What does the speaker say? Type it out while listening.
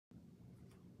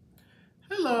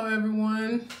Hello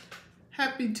everyone,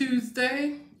 happy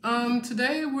Tuesday.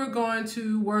 Today we're going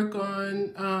to work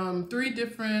on 3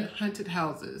 different haunted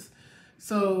houses.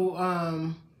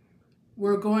 So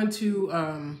we're going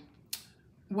to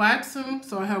wax them.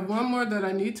 So I have one more that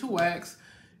I need to wax,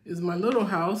 is my little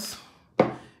house,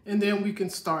 and then we can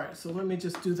start. So let me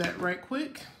just do that right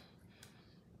quick.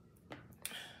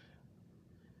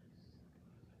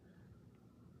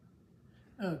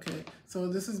 Okay, so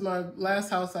this is my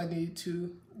last house I need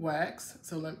to wax,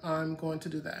 so I'm going to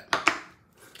do that.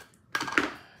 Okay.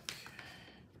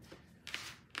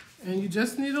 And you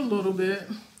just need a little bit,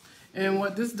 and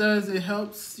what this does, it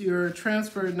helps your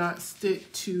transfer not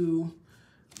stick to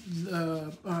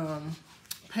the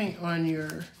paint on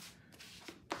your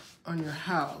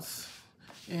house,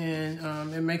 and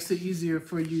it makes it easier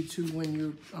for you to, when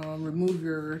you remove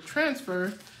your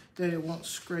transfer, that it won't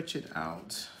stretch it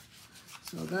out.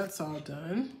 So that's all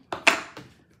done.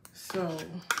 So,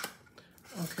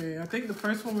 okay, I think the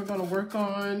first one we're gonna work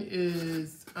on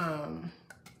is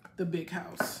the big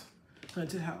house,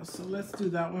 haunted house. So let's do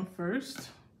that one first.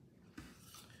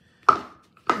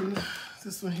 And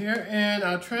this one here, and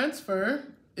our transfer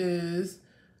is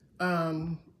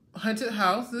haunted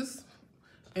houses.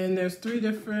 And there's 3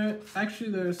 different,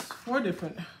 actually there's 4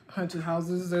 different haunted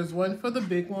houses. There's one for the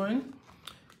big one,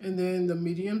 and then the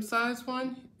medium-sized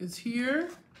one is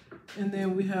here. And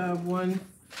then we have one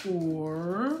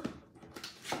for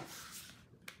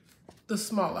the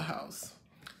smaller house.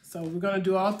 So we're gonna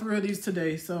do all 3 of these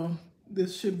today. So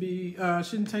this should be,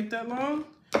 shouldn't take that long.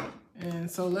 And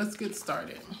so let's get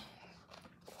started.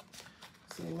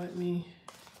 So let me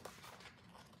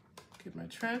get my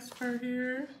transfer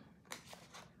here.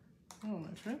 Oh,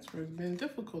 my transfer has been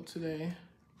difficult today.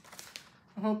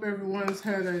 I hope everyone's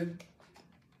had a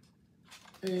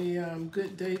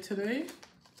good day today.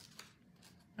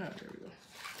 Ah, there we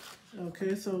go.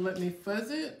 Okay, so let me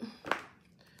fuzz it.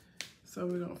 So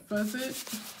we're gonna fuzz it.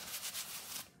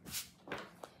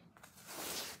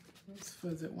 Let's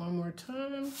fuzz it one more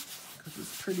time because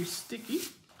it's pretty sticky.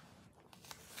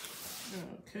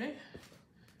 Okay,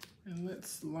 and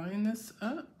let's line this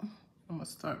up. I'm gonna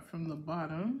start from the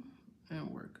bottom and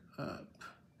work up.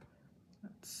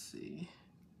 Let's see.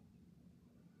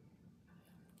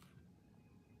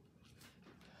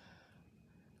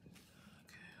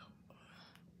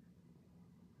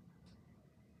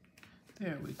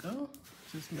 There we go.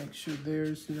 Just make sure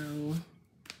there's no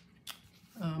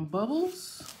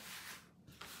bubbles.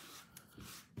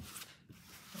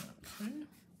 Okay.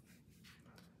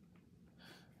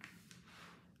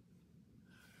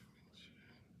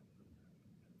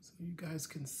 So you guys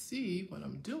can see what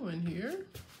I'm doing here.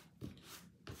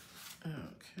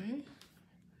 Okay.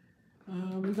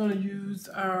 We're going to use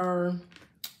our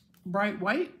bright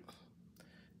white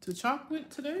to chalk with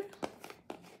today.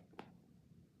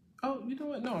 Oh, you know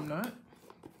what? No, I'm not.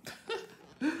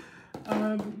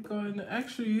 I'm going to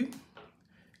actually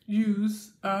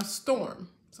use Storm.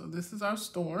 So this is our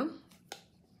Storm.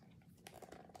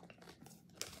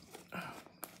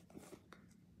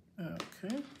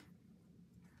 Okay.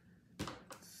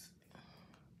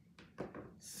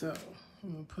 So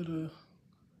I'm going to put a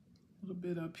little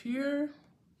bit up here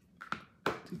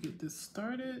to get this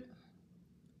started.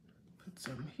 Put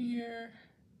some here.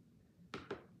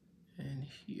 And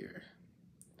here,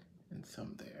 and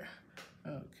some there.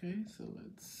 Okay, so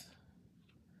let's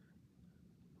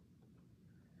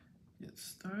get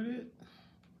started.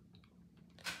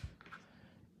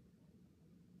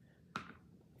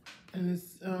 And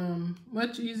it's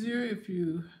much easier if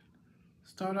you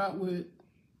start out with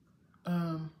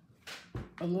a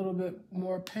little bit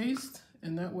more paste,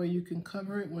 and that way you can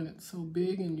cover it when it's so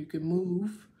big and you can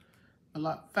move a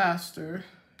lot faster.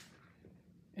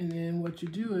 And then what you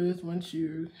do is, once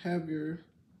you have your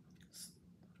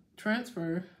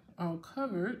transfer all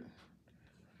covered,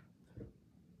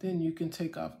 then you can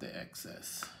take off the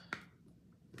excess.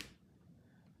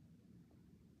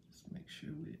 Just make sure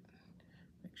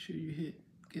you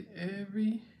get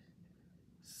every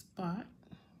spot.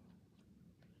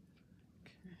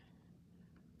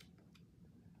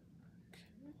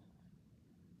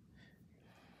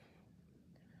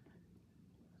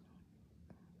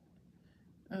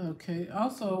 Okay,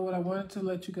 also what I wanted to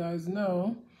let you guys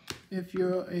know, if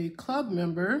you're a club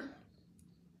member,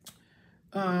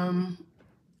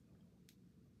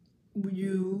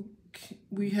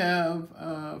 we have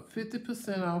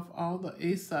 50% off all the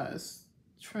A-size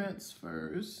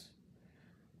transfers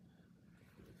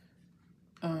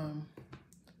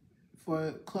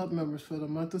for club members for the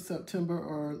month of September,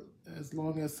 or as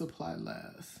long as supply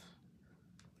lasts.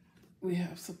 We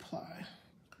have supply.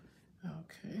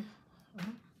 Okay.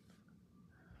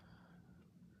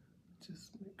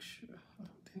 just make sure I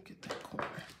didn't get that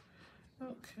corner.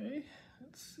 Okay,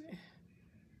 let's see.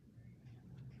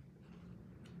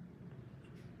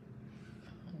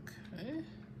 Okay,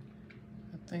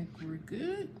 I think we're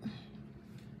good.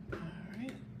 All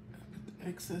right, put the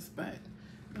excess back.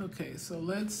 Okay, so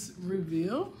let's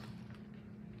reveal.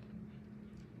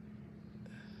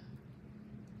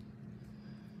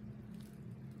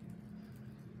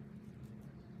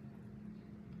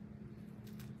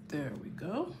 There we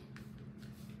go.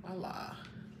 Voila.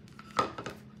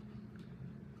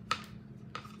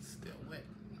 Still wet.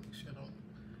 Make sure I don't.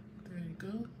 There you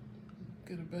go.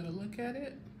 Get a better look at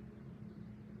it.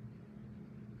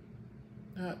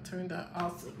 That turned out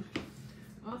awesome.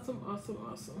 Awesome, awesome,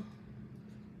 awesome.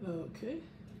 Okay.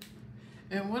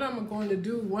 And what I'm going to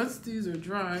do once these are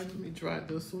dry, let me dry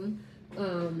this one.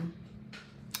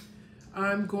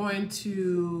 I'm going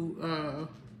to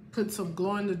put some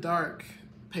glow in the dark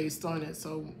paste on it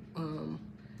so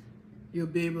you'll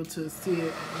be able to see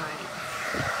it at night.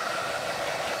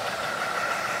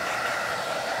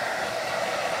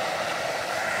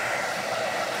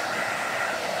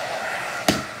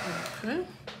 Okay.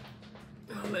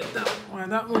 I'll let that, while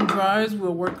that one dries,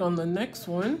 we'll work on the next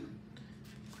one.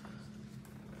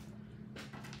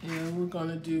 And we're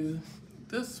gonna do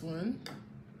this one.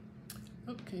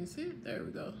 Okay, see, there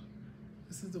we go.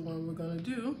 This is the one we're gonna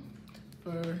do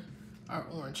for our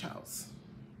orange house.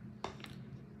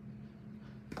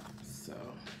 So,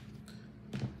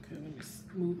 okay, let me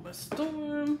move my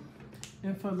storm.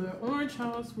 And for the orange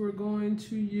house, we're going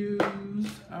to use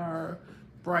our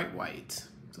bright white.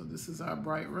 So this is our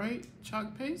bright white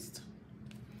chalk paste.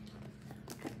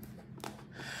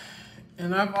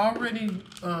 And I've already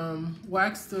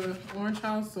waxed the orange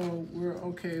house, so we're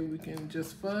okay. We can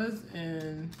just fuzz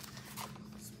and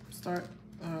start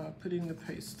putting the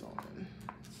paste on.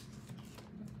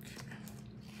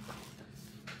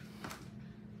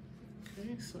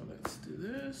 Okay, so let's do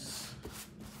this.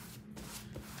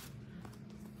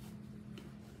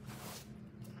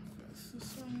 That's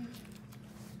this one.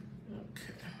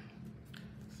 Okay,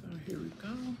 so here we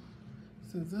go.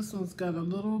 Since this one's got a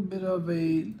little bit of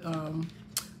a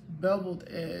beveled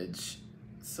edge,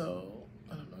 so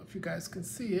I don't know if you guys can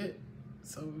see it.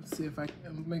 So let's see if I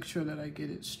can make sure that I get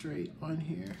it straight on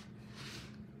here.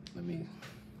 Let me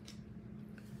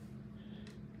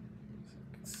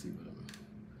see what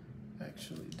I'm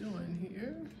actually doing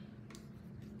here.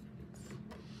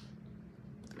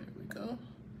 There we go.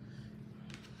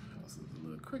 House is a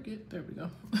little crooked. There we go.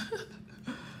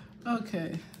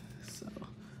 Okay, so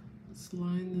let's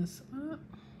line this up.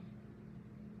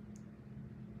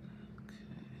 Okay.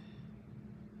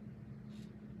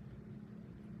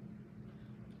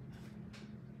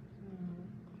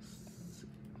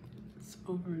 It's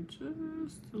over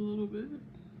just a little bit.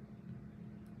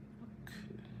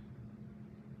 Okay.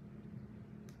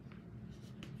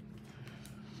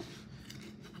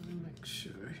 Let me make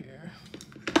sure here.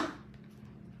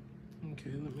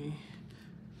 Okay, let me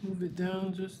move it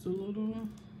down just a little.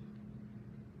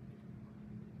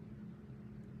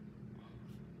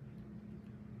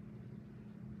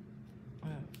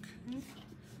 Okay,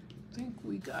 I think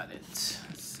we got it.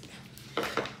 Let's see.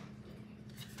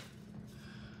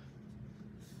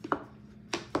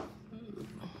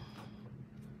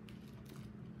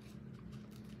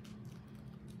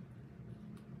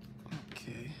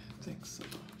 Okay, I think so.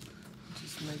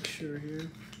 Just make sure here.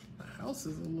 The house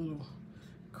is a little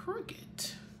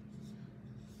crooked.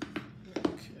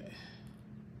 Okay.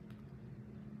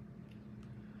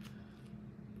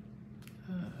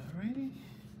 Alrighty.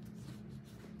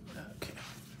 Okay.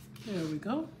 There we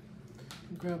go.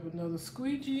 Grab another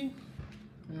squeegee,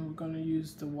 and we're going to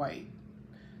use the white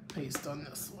paste on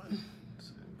this one.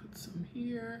 So put some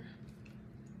here,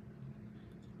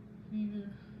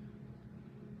 here,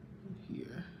 and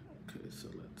here. Okay, so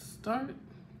let's start.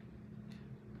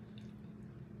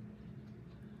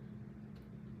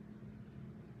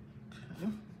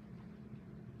 Okay.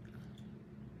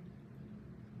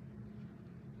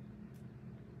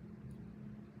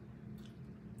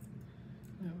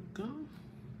 There we go.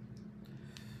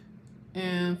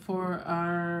 And for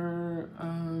our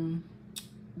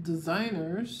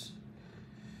designers,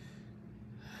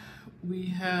 we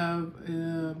have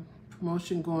a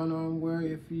promotion going on where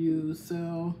if you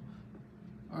sell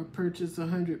or purchase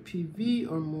 100 PV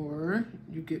or more,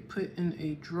 you get put in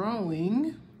a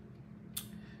drawing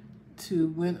to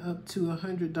win up to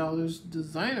 $100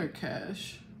 designer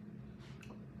cash.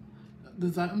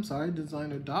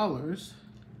 Designer dollars,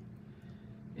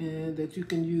 and that you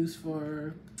can use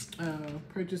for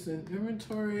purchasing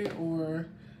inventory or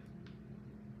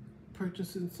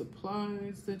purchasing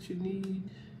supplies that you need.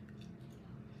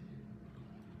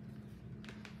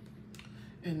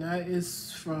 And that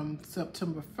is from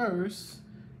September 1st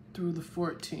through the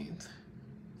 14th.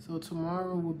 So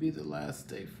tomorrow will be the last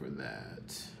day for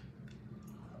that.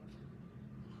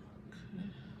 Okay.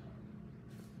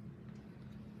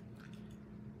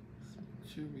 Let's make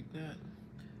sure we got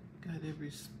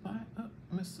every spot. Oh,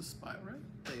 missed a spot right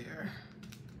there.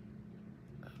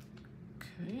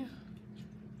 Okay.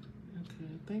 Okay,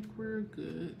 I think we're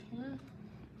good here.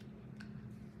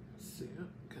 Let's see,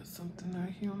 got something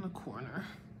right here on the corner.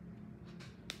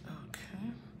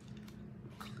 Okay.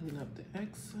 Clean up the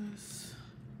excess.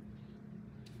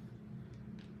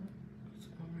 It's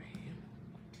over here.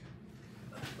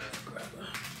 Let's grab a.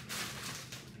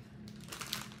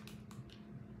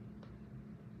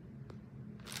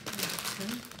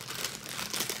 Okay.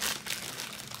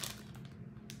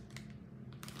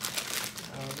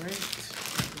 All right.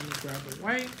 Let me grab a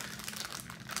wipe.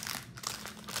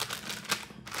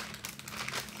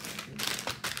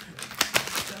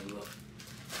 Got a little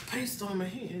paste on my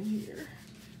hand here.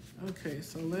 Okay,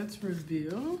 so let's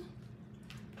reveal.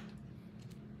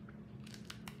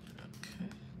 Okay,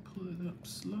 pull it up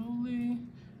slowly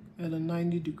at a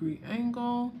 90-degree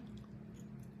angle.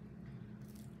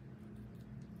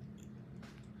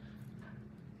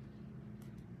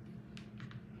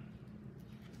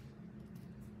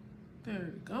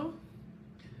 There we go.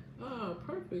 Oh,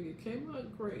 perfect. It came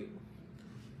out great.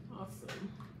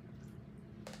 Awesome.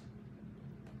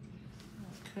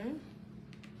 Okay.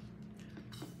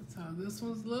 That's how this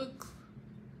one's look.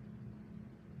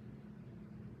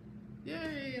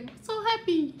 Yay, I'm so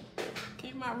happy.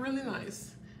 Came out really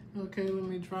nice. Okay, let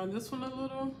me try this one a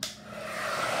little.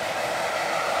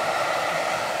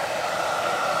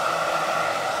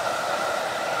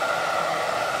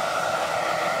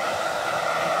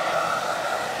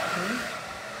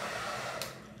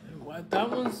 That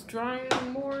one's drying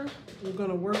more. We're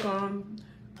gonna work on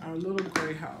our little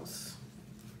gray house.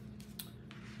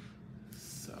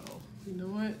 So, you know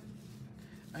what?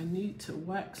 I need to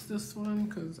wax this one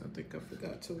because I think I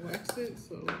forgot to wax it.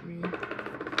 So let me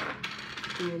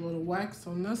do a little wax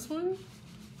on this one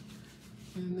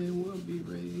and then we'll be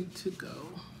ready to go.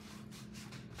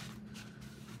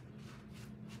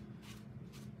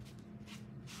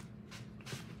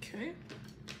 Okay.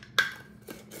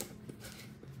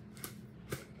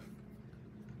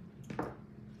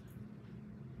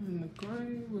 And the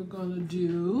gray, we're gonna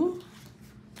do,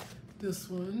 this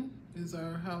one is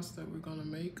our house that we're gonna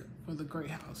make for the gray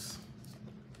house.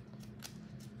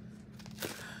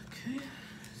 Okay,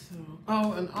 so,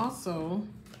 oh, and also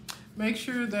make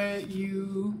sure that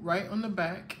you write on the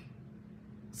back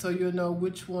so you'll know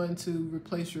which one to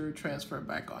replace your transfer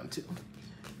back onto.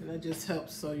 And that just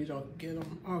helps so you don't get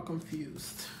them all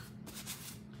confused.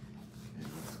 And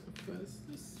let's press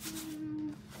this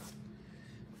one.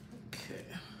 Okay.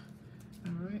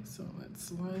 All right, so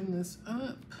let's line this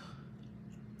up.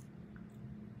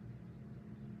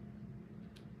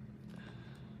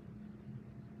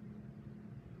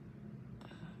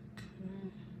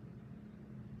 Okay.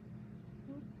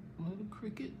 Little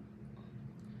cricket.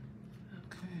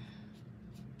 Okay.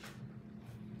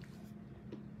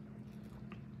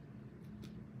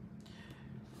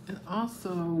 And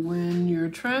also, when your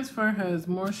transfer has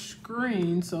more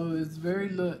screen, so it's very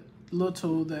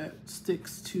little that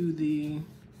sticks to the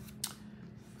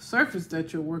surface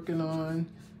that you're working on,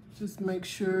 just make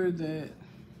sure that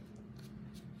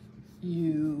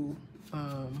you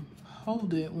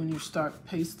hold it when you start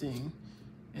pasting,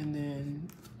 and then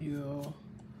you'll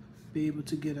be able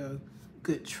to get a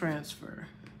good transfer.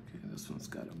 Okay, this one's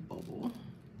got a bubble.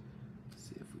 Let's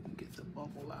see if we can get the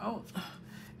bubble out.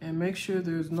 And make sure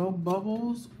there's no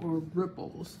bubbles or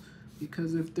ripples,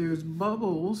 because if there's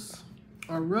bubbles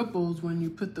or ripples when you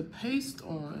put the paste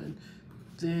on,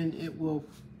 then it will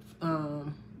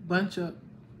bunch up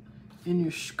in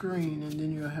your screen, and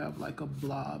then you'll have like a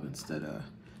blob instead of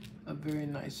a very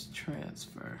nice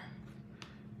transfer.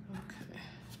 Okay,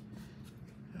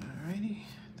 alrighty,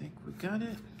 I think we got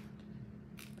it.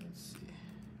 Let's see,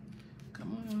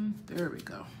 come on, there we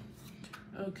go.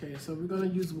 Okay, so we're gonna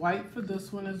use white for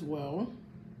this one as well.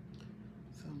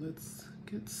 So let's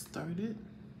get started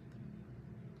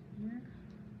here.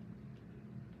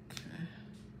 Okay.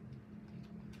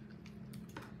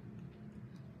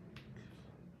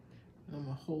 I'm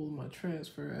gonna hold my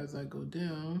transfer as I go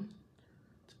down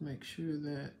to make sure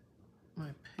that my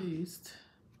paste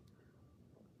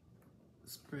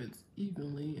spreads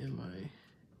evenly and my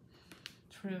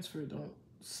transfer don't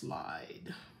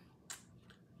slide.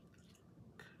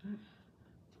 Okay.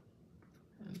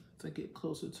 And as I get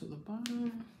closer to the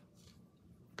bottom,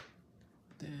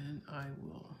 then I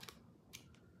will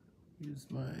use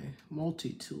my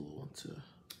multi-tool to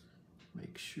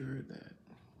make sure that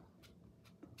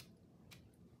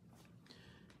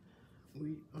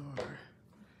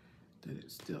that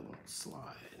it still won't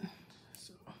slide.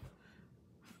 So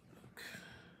okay.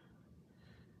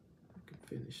 I can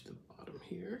finish the bottom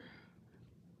here.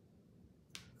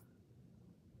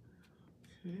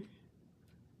 Okay,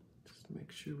 just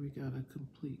make sure we got a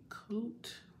complete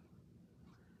coat.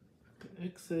 Put the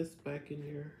excess back in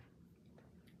your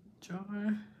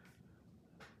jar.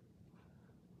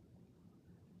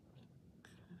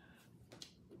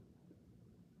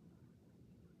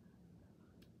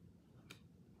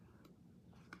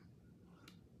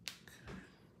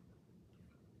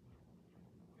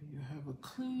 You have a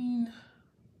clean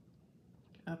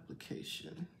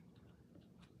application.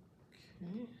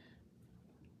 Okay.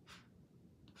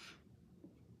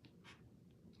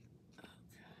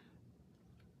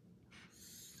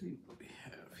 See what we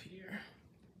have here.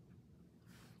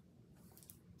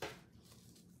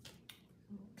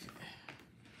 Okay,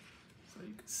 so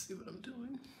you can see what I'm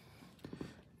doing.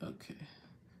 Okay,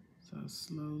 so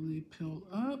slowly peel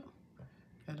up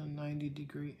at a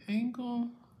 90-degree angle.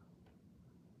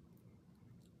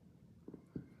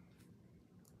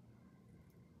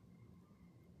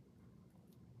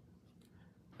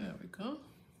 There we go.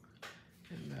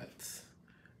 And that's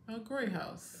our gray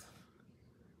house.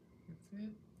 That's it.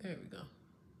 There we go.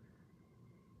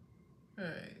 All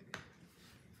right.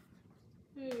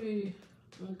 Hey.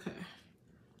 Okay.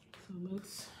 So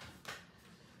let's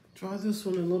draw this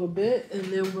one a little bit, and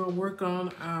then we'll work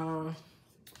on our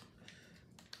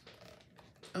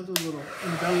other little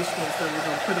embellishments that we're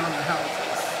gonna put on the houses.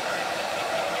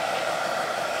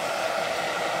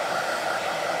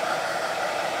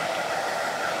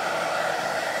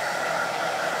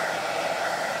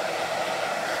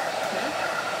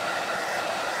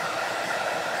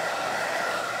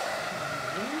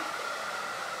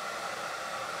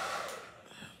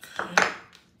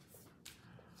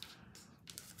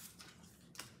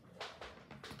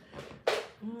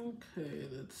 Okay,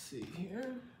 let's see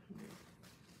here.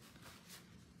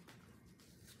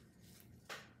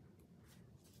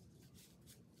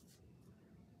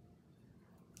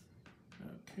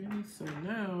 Okay, so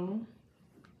now,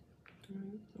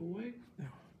 turn it away. No.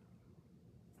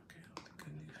 Okay, I don't think I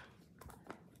need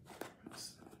this.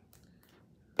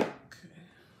 Okay,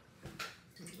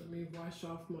 so let me wash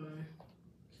off my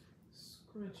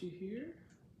scrunchie here.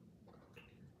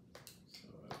 So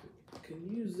I can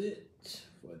use it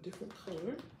for a different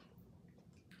color.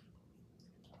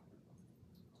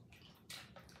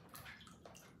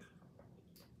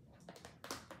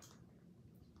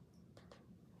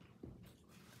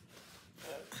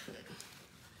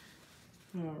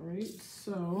 All right,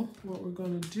 so what we're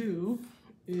gonna do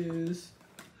is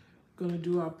gonna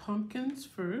do our pumpkins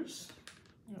first,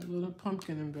 our little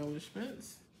pumpkin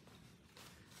embellishments.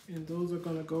 And those are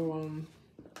gonna go on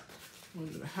one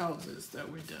of the houses that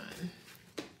we're done.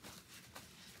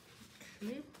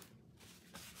 Okay.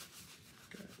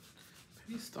 Got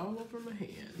paste all over my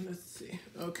hand. Let's see.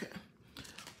 Okay.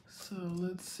 So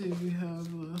let's see, we have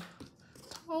a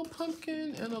tall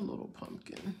pumpkin and a little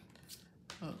pumpkin.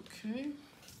 Okay.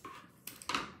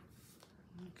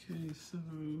 Okay, so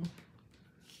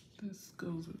this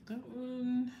goes with that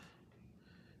one.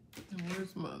 And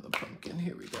where's my other pumpkin?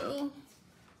 Here we go.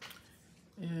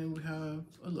 And we have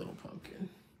a little pumpkin.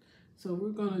 So we're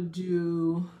gonna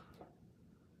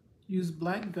use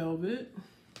black velvet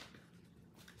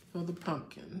for the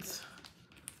pumpkins.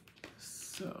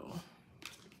 So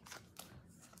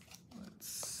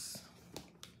let's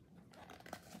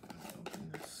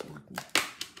open this so we can,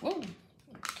 whoa,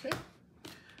 okay.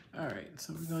 All right,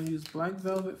 so we're gonna use black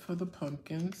velvet for the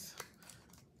pumpkins.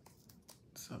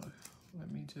 So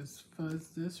let me just fuzz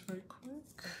this right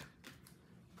quick.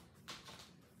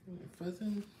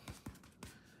 Fuzzing.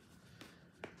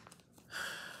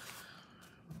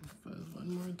 Fuzz one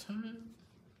more time.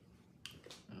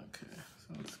 Okay,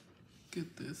 so let's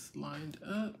get this lined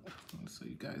up so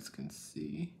you guys can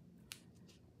see.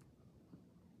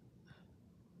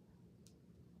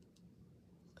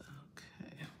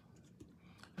 Okay.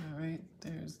 All right,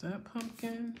 there's that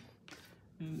pumpkin.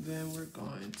 And then we're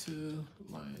going to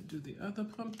do the other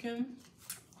pumpkin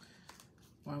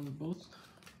while we're both.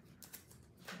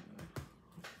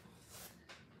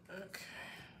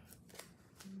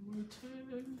 One more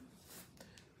time.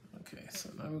 Okay, so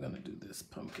now we're gonna do this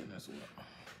pumpkin as well.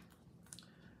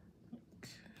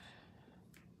 Okay.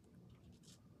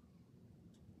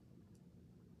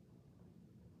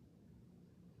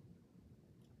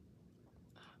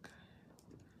 Okay.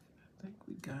 I think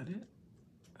we got it.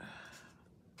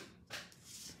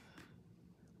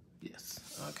 Yes.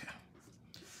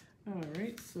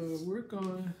 So we're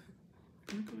going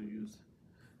to use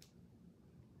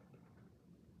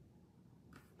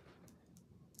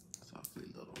softly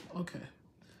little. Okay.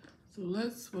 So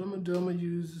what I'm gonna do, I'm gonna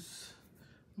use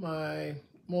my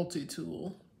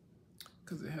multi-tool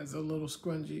because it has a little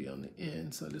scrunchie on the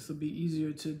end. So this will be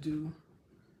easier to do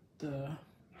the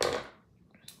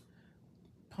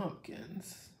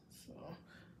pumpkins. So,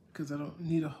 because I don't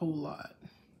need a whole lot.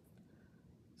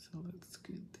 So let's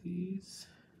get these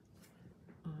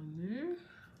on there.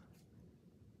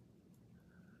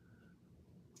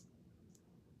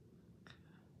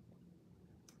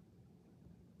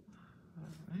 All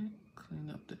right,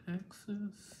 clean up the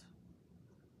excess.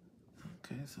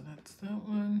 Okay, so that's that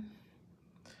one.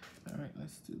 All right,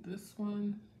 let's do this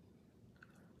one.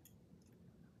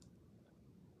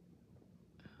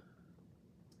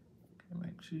 Okay,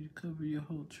 make sure you cover your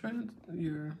whole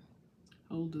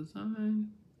whole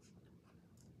design.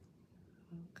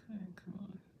 Okay, come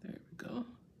on, there we go.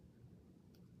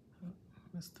 Oh,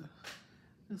 missed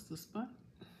the spot.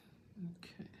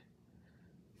 Okay.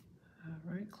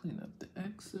 All right, clean up the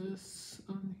excess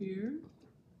on here.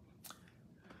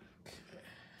 Okay.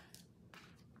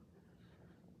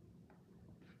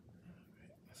 All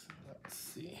right, so let's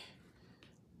see.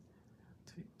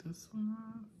 Take this one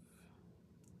off.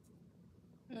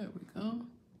 There we go.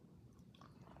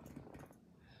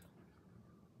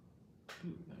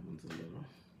 Ooh, that one's a little.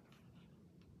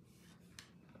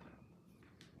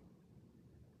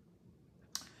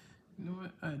 You know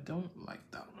what? I don't like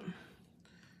that one.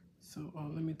 So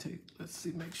let's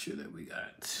see, make sure that we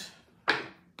got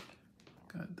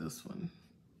this one.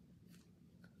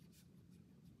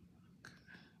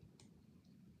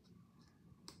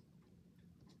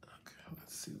 Okay,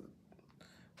 let's see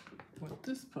what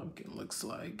this pumpkin looks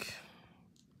like.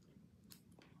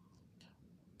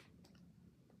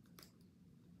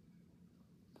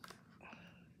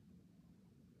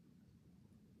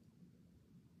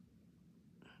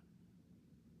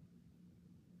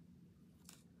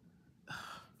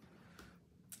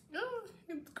 Oh,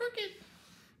 it's crooked.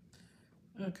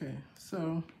 Okay,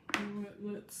 so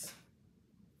let's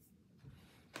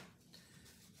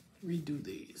redo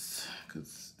these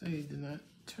because they did not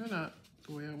turn out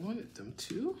the way I wanted them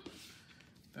to.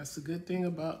 That's the good thing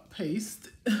about paste.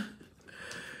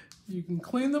 You can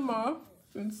clean them off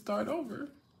and start over.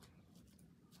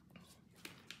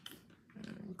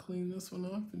 And clean this one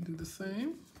off and do the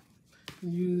same.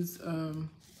 Use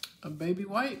a baby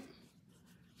wipe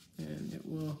and it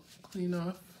will clean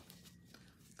off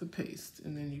the paste,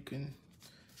 and then you can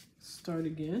start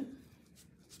again.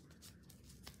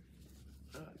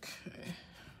 Okay.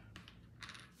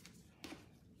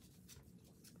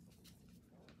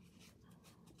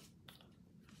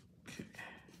 Okay.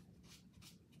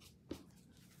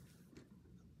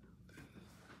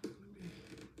 Let me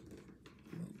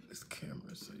move this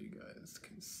camera so you guys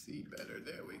can see better.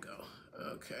 There we go.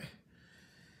 Okay.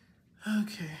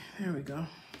 Okay, there we go.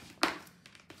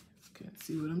 Just can't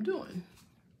see what I'm doing.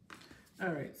 All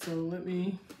right, so let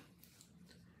me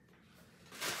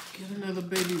get another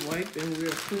baby wipe and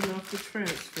we'll clean off the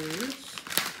transfers.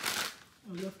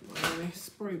 I left my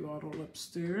spray bottle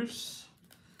upstairs.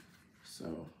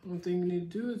 So one thing you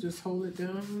need to do is just hold it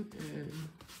down and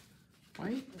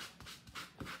wipe.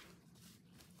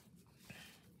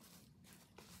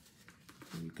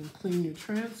 And you can clean your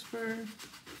transfer.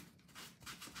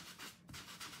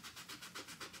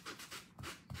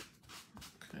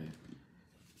 Okay,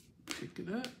 pick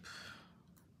it up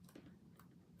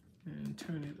and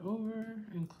turn it over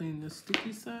and clean the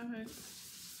sticky side.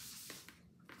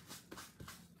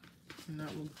 And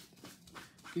that will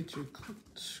get your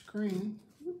screen,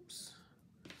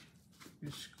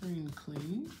 your screen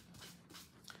clean.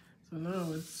 So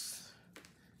now it's,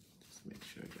 just make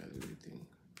sure I got everything.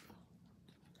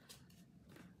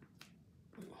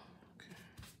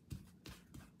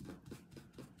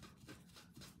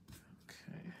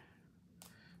 Okay.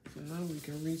 So now we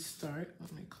can restart.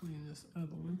 Let me clean this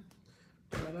other one.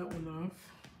 Dry that one off.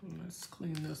 And let's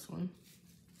clean this one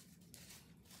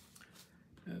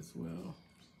as well.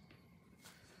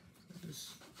 So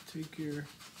just take your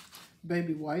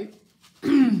baby wipe,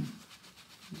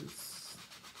 just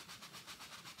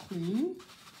clean.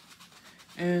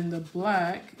 And the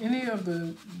black, any of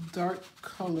the dark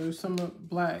colors, some of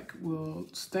black will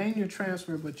stain your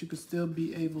transfer, but you can still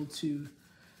be able to,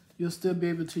 you'll still be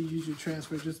able to use your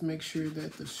transfer. Just make sure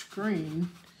that the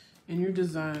screen in your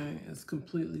design is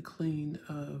completely clean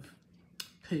of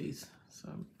paste. So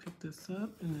pick this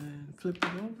up and then flip it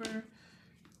over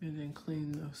and then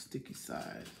clean the sticky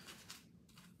side.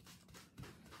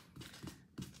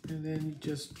 And then you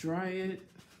just dry it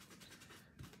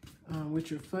with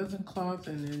your fuzzing cloth,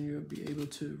 and then you'll be able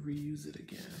to reuse it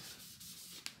again.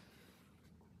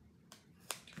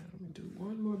 Okay, let me do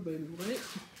one more baby wipe.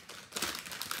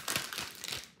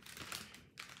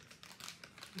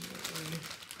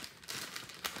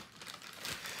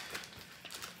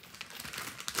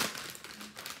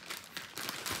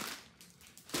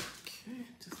 Okay,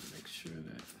 just make sure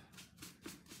that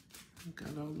I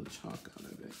got all the chalk out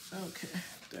of it. Okay,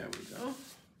 there we go.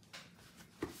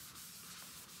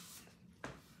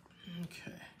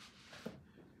 Okay,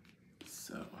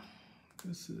 so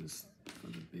this is for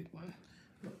the big one.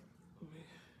 Let me,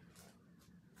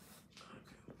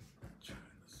 okay, try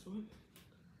this one.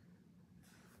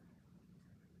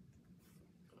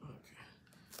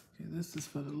 Okay, this is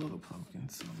for the little pumpkin.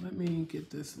 So let me get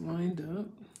this lined up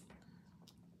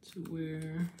to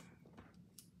where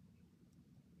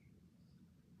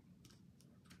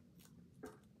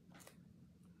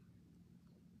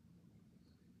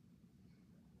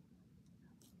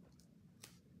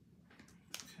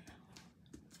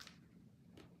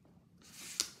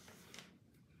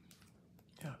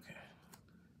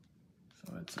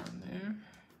it's on there.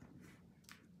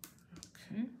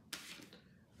 Okay.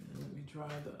 And let me dry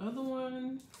the other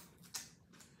one.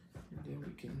 And then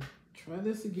we can try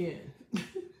this again.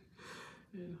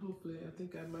 And hopefully, I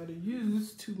think I might have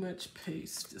used too much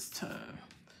paste this time.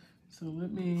 So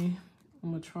I'm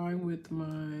gonna try with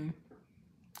my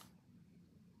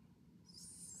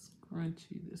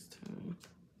scrunchie this time.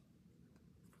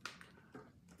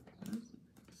 Doesn't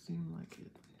seem like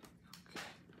it.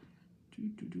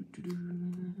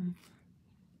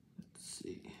 Let's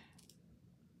see.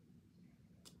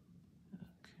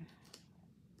 Okay.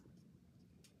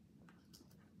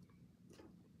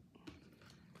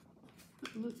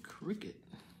 Look crooked.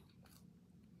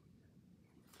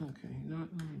 Okay, you know what?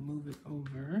 Let me move it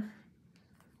over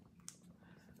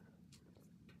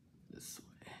this way.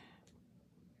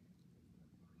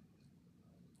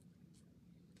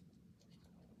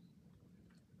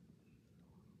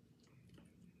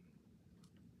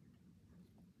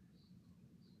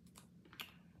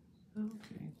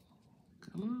 Okay,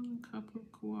 come on,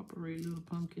 cooperate, little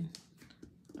pumpkin.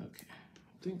 Okay,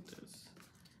 I think that's.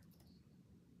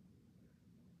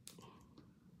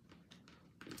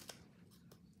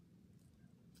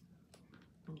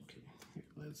 Okay, here,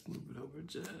 let's move it over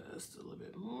just a little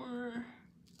bit more.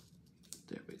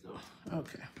 There we go.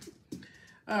 Okay.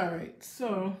 All right,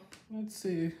 so let's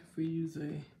see if we use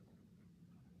a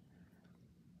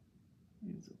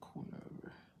corner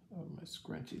of my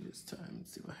scrunchie this time and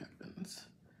see what happens.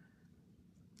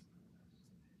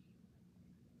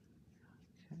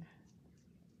 Okay.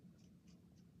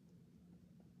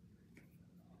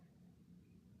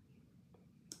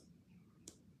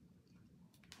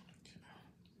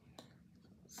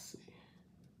 Let's see.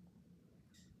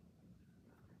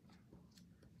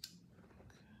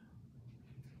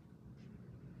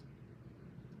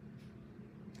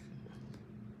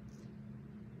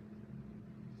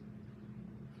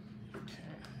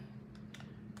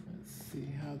 See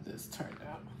how this turned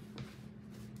out.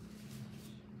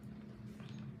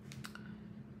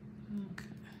 Okay.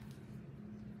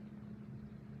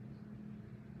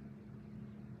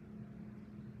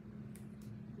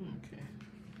 Okay.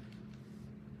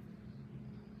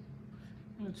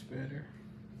 Much better.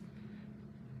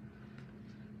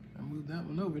 I moved that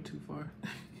one over too far,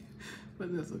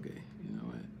 but that's okay. You know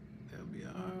what? That'll be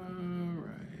all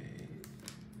right.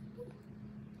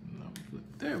 No, flip.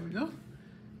 There we go.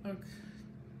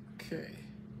 Okay,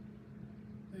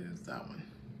 there's that one.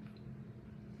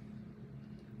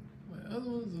 My other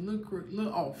one's a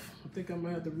little off. I think I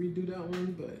might have to redo that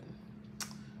one, but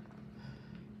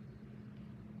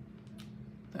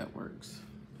that works.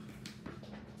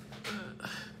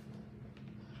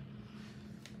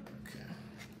 Okay.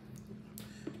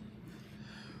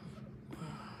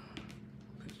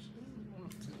 Push him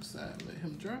off to the side, let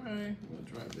him dry. We'll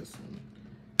dry this one.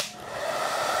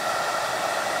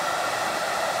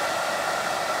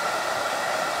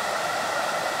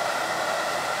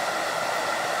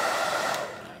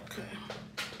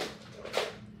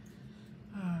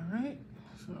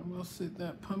 Set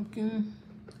that pumpkin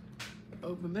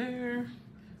over there.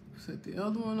 Set the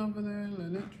other one over there.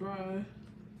 Let it dry.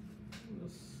 We'll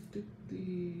stick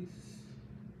these.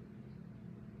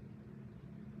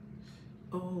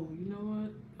 Oh, you know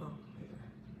what? Oh, here.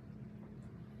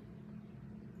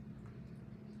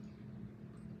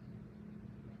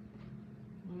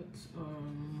 Let's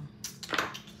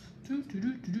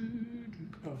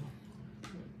Oh.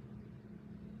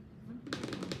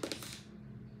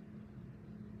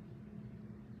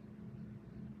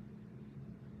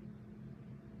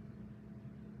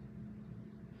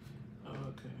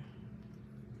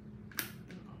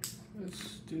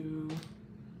 do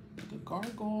the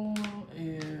gargoyle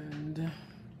and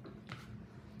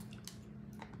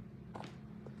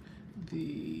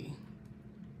the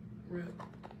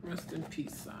rest in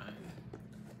peace sign.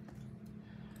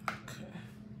 Okay.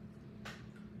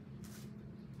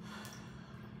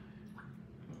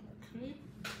 Okay.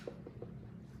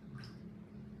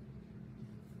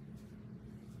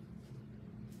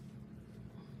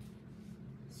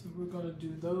 So we're going to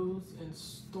do those in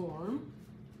Storm.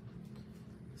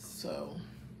 So,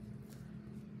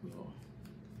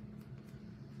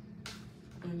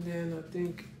 and then I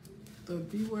think the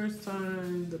beware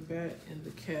sign, the bat, and the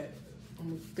cat. I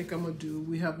think I'm gonna do.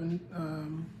 We haven't.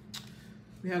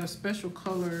 We had a special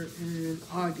color in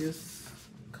August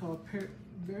called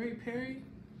Very Perry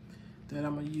that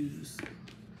I'm gonna use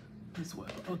as well.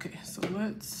 Okay, so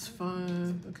let's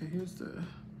find. Okay, here's the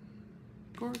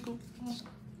gargoyle.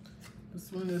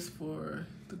 This one is for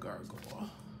the gargoyle.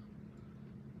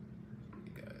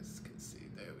 You guys can see.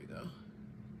 There we go.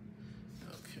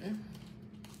 Okay.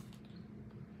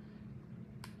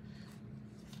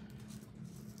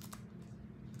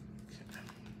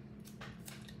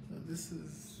 This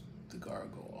is the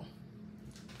gargoyle.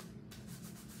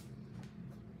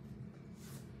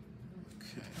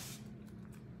 Okay.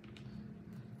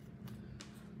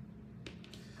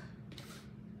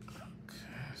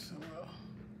 Okay, so we'll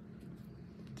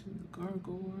do the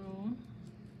gargoyle.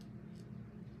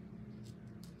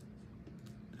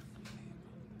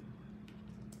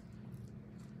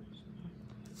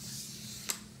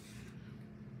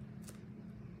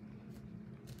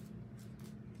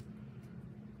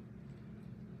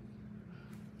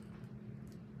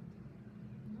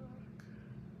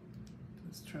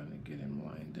 Just trying to get him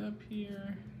lined up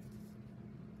here.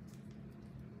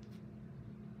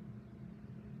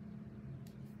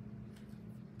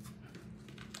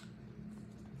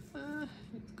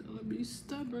 He's gonna be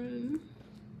stubborn.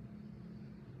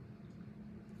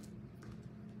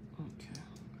 Okay,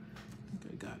 I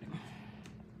think I got him.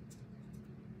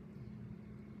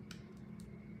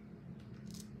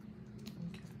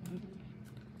 Okay,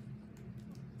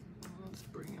 let's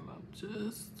bring him up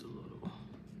just a little.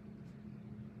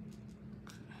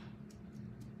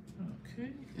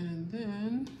 Okay, and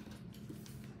then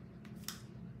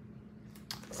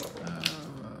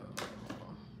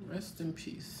rest in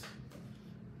peace.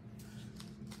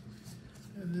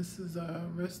 And this is a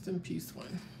rest in peace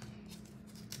one.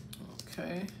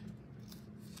 Okay.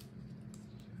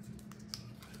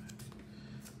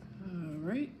 All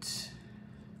right.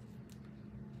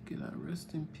 Get our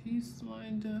rest in peace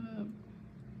lined up.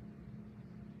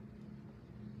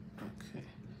 Okay.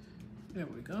 There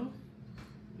we go.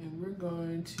 And we're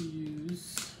going to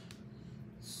use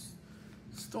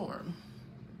Storm.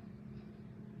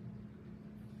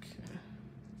 Okay.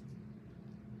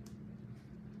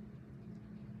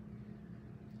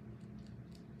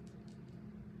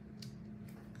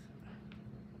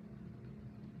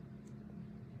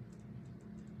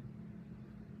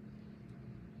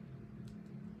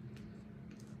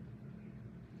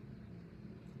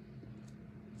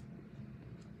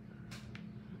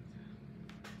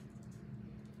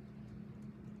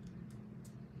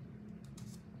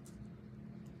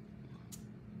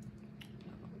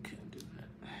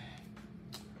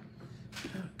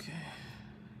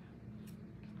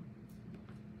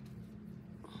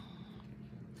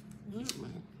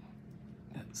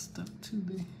 Got stuck to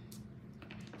the.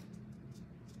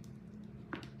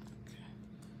 Okay.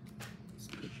 Let's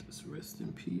put this rest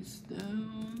in peace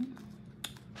down.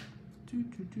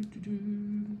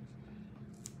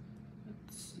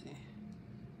 Let's see.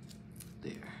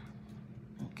 There.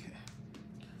 Okay.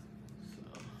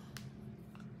 So.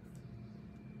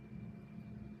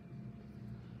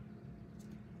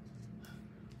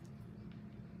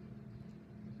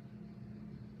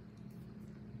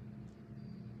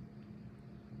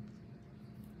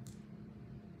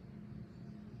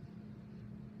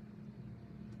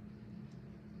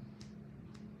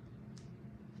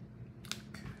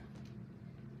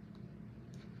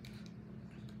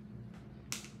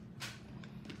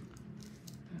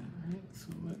 So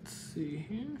let's see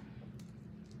here.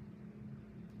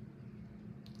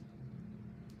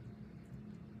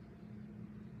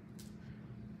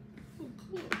 Oh,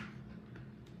 cool.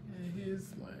 And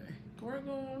here's my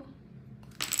gargoyle.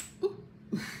 Ooh.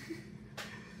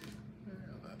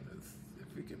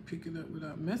 If we can pick it up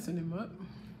without messing him up.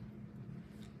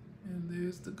 And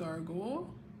there's the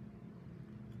gargoyle.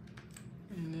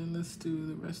 And then let's do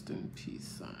the rest in peace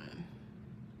sign.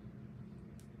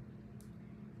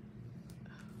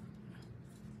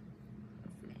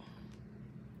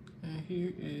 And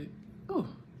here it, oh,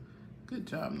 good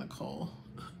job, Nicole.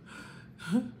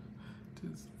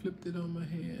 Just flipped it on my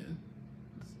hand.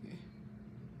 Let's see.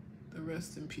 The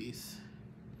rest in peace.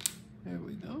 There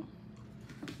we go.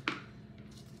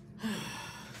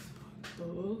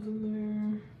 Throw those in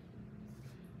there.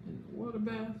 In the water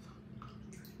bath.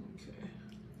 Okay.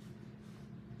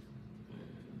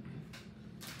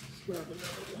 Let's grab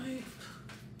another wipe.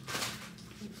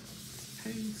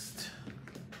 Paste.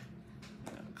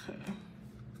 Okay.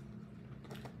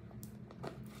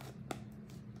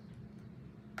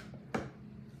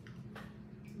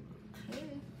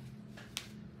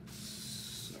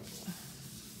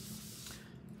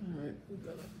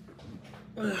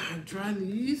 We're gonna dry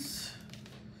these.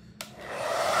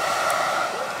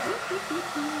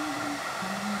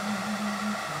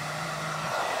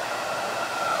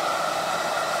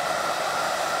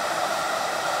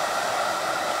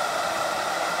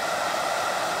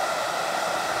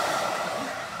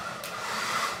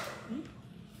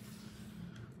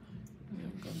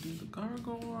 I'm gonna do the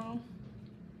gargoyle.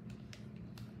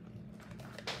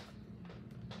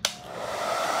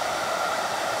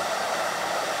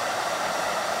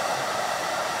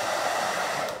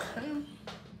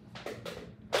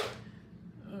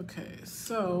 Okay,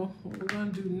 so what we're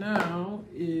going to do now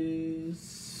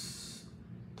is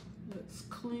let's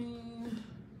clean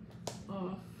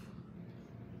off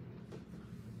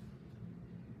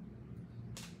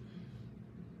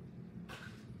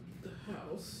the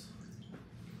house,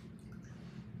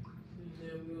 and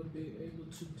then we'll be able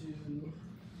to do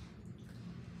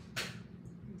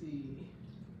the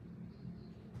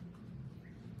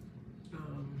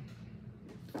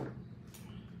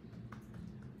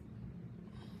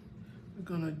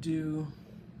we're gonna do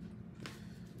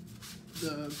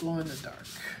the glow in the dark.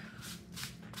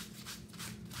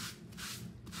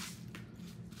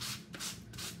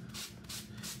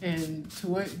 And to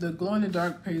wait, the glow in the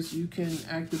dark paste, you can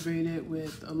activate it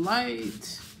with a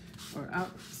light or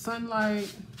out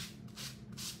sunlight.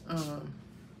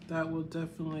 That will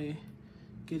definitely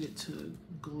get it to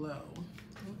glow.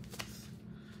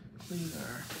 Clean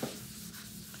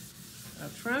our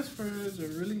transfers are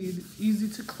really easy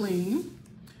to clean.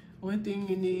 Only thing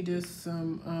you need is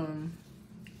some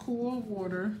cool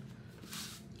water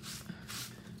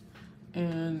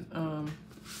and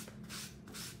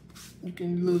you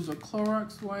can use a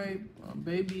Clorox wipe, a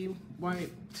baby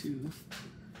wipe to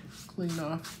clean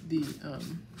off the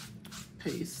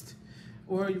paste.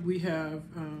 Or we have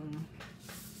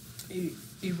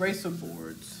eraser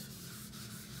boards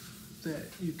that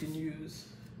you can use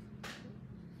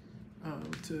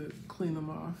to clean them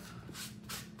off.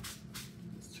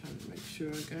 Just trying to make sure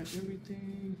I got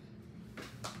everything.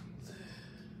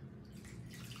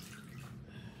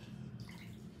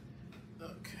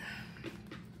 Okay.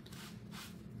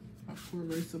 My poor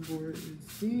eraser board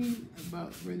is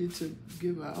about ready to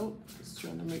give out. Just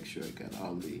trying to make sure I got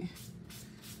all the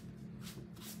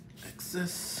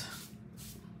excess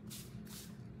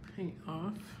paint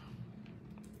off.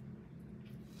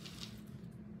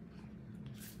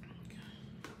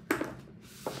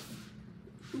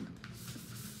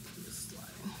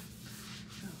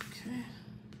 Okay.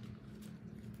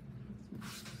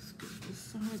 Let's get this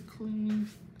side clean.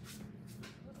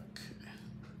 Okay.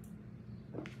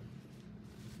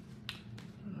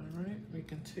 All right, we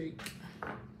can take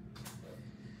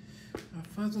our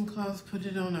fuzzing cloth, put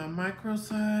it on our micro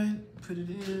side, put it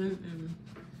in and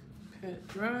pat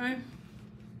dry,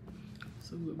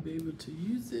 so we'll be able to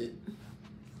use it,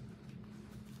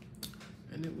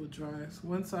 and it will dry. So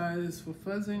one side is for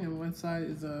fuzzing and one side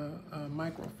is a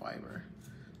microfiber,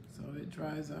 so it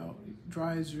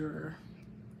dries your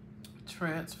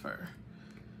transfer.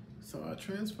 So our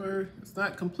transfer, it's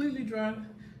not completely dry,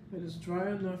 but it's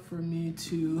dry enough for me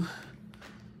to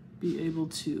be able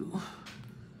to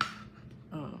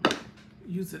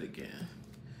use it again.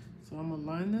 So I'm gonna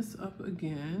line this up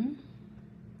again.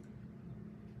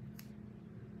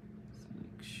 Let's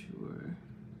make sure.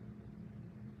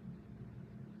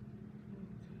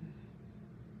 Okay,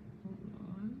 hold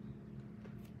on.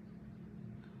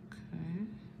 Okay.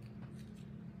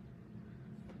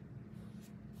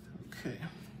 Okay.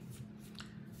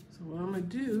 So what I'm gonna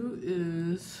do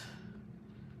is,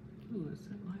 ooh, is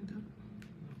that lined up?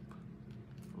 Nope.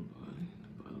 Hold on, the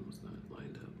bottom's not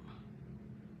lined up.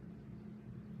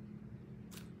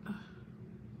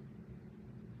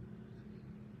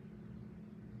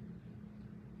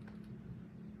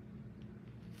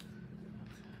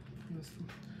 Let's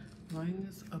line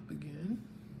this up again.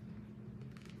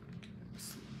 Let's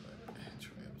see,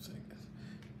 try up seconds.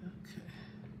 Okay.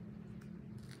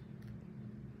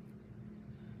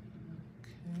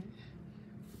 Okay.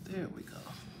 There we go.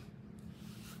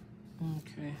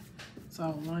 Okay. It's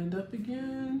all lined up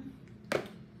again.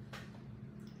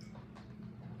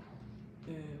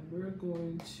 And we're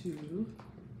going to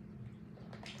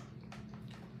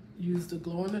use the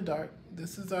glow in the dark.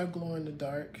 This is our glow in the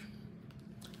dark.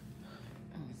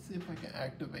 Let me see if I can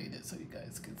activate it so you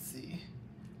guys can see.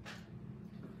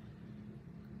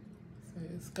 So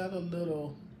it's got a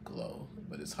little glow,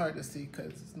 but it's hard to see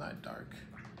because it's not dark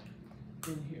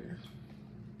in here.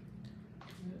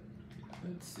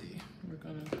 Let's see, we're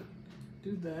gonna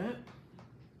do that.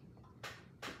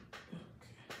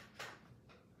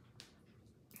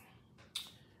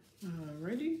 Okay.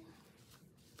 Ready?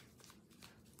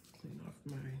 Clean off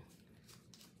my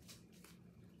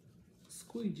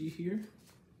squeegee here.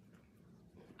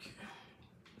 Okay.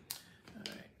 All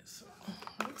right, so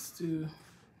let's do.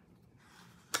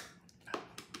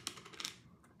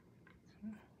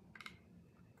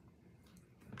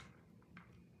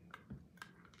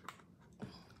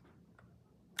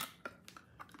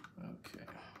 Okay.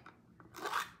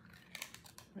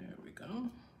 There we go.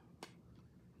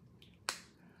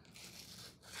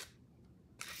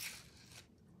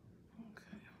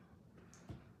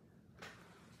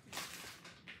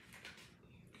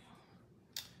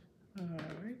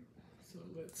 Alright, so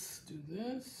let's do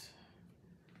this.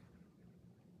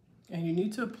 And you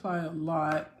need to apply a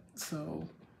lot so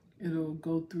it'll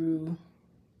go through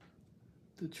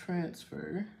the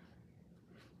transfer.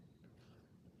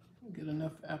 Get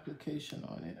enough application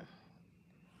on it.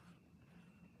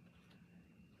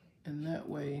 And that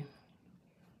way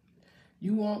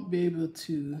you won't be able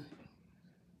to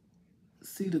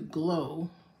see the glow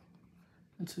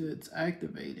until it's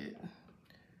activated.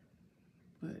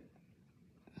 But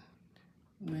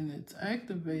when it's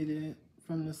activated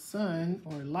from the sun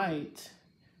or light,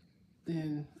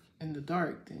 then in the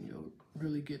dark, then you'll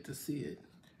really get to see it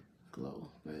glow.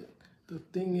 But the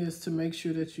thing is to make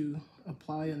sure that you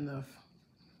apply enough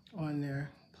on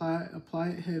there. Apply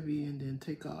it heavy and then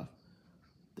take off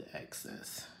the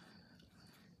excess.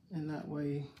 And that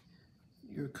way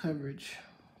your coverage,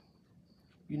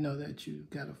 you know that you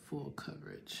got a full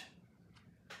coverage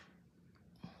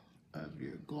of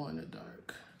your glow in the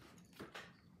dark.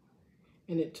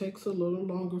 And it takes a little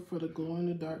longer for the glow in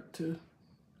the dark to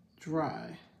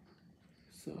dry.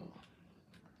 So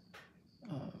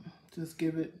just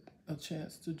give it a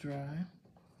chance to dry.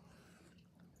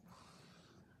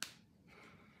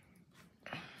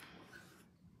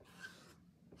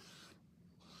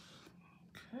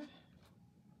 Okay.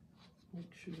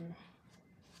 Make sure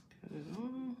get it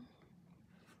on.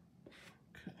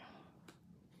 Okay.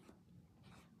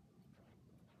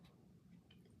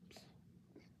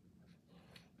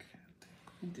 Okay, I think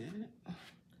we did it.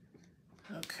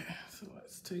 Okay, so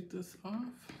let's take this off.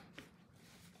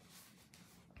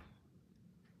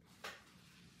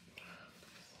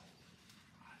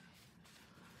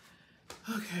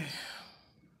 Okay.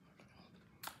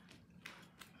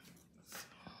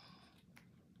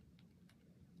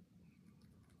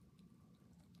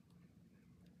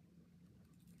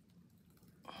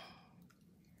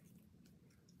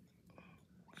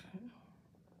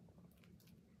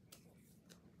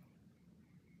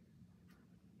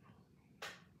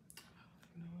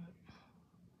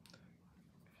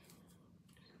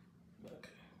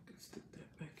 Stick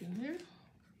that back in there.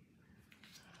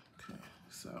 Okay,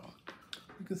 so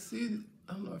you can see,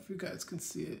 I don't know if you guys can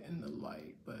see it in the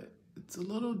light, but it's a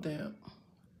little damp.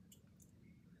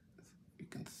 You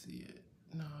can see it.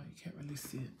 No, you can't really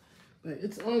see it, but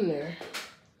it's on there.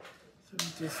 So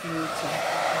we just need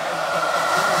to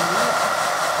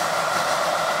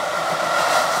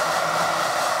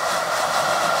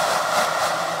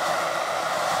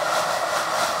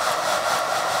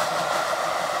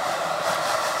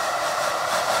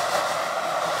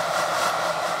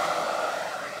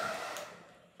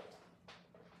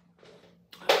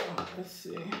let's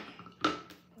see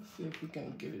if we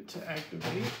can get it to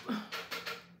activate. I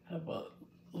have a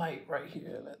light right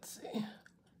here, let's see.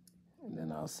 And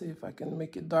then I'll see if I can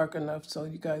make it dark enough so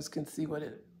you guys can see what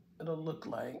it'll look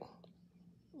like.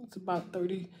 It's about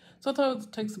 30, sometimes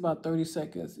it takes about 30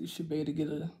 seconds. You should be able to get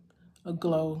a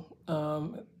glow.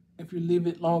 If you leave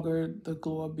it longer, the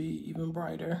glow will be even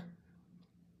brighter.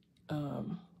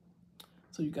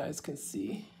 So you guys can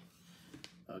see.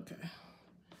 Okay.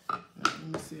 Now, let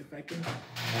me see if I can,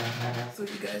 so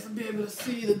you guys will be able to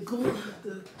see the glow in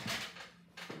the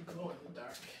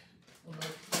dark. Will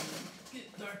it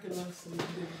get dark enough so you'll be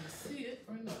able to see it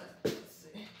or not? Let's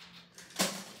see.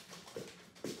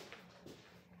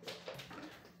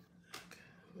 Okay,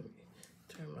 let me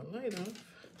turn my light off.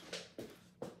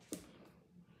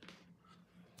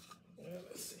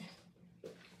 Let's see.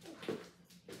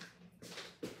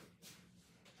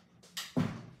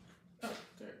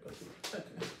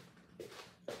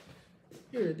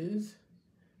 Here it is.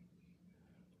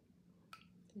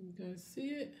 Can you guys see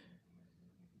it?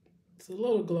 It's a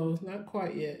little glow, not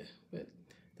quite yet, but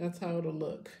that's how it'll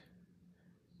look.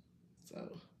 So,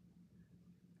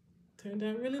 turned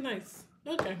out really nice.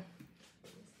 Okay.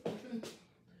 Get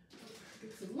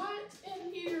some light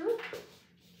in here.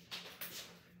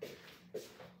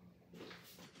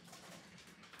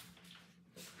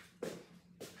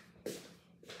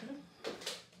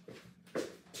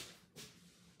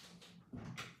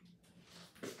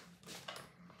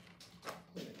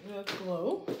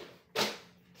 Glow.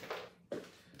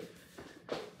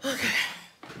 Okay,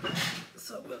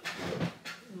 so we'll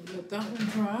let that one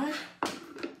dry.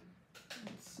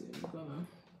 Let's see, we're gonna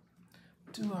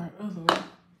do our other one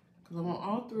because I want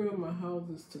all three of my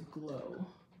houses to glow.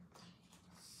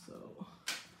 So,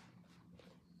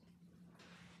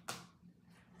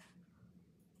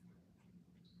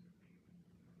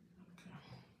 okay,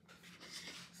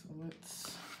 so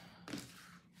let's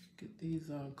get these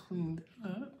all cleaned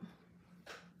up.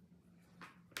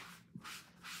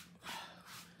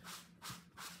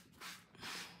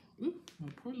 My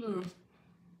poor little,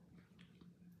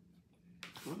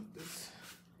 this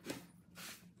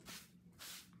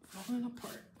falling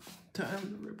apart.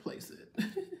 Time to replace it.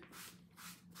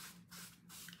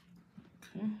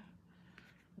 Okay,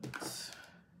 let's.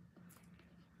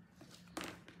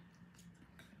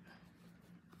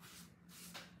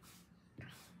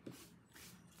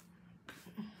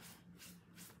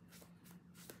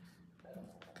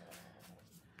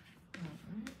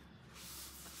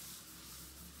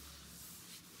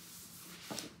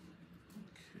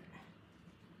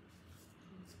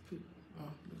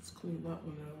 Let's clean that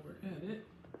one while we're at it.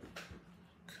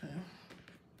 Okay.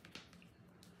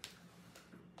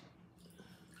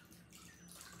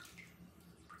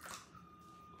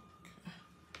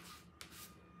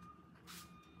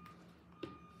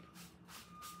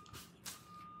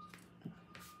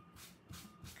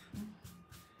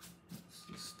 That's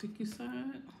the sticky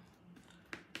side.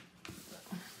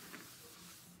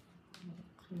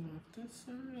 Clean off this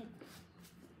side.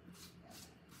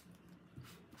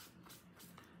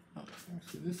 Oh,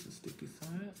 actually, this is sticky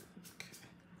side. Okay.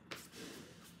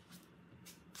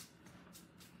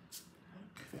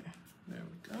 Okay, there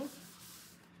we go. Okay,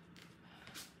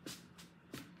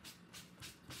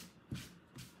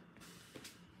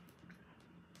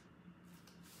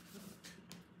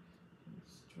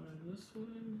 let's try this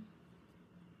one.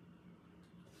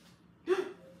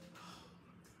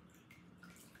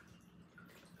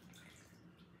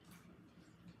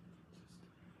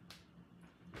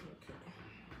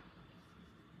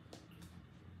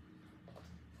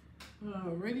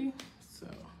 Alrighty, so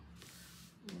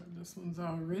this one's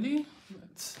all ready.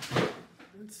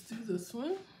 Let's do this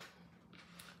one.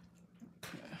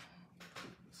 Okay,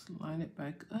 let's line it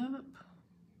back up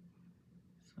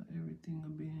so everything will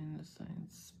be in the same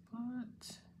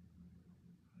spot.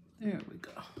 There we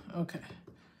go. Okay,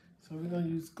 so we're gonna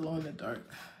use glow in the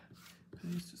dark.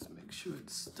 Please just make sure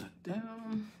it's stuck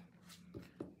down.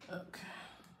 Okay,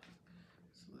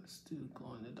 so let's do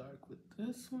glow in the dark with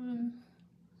this one.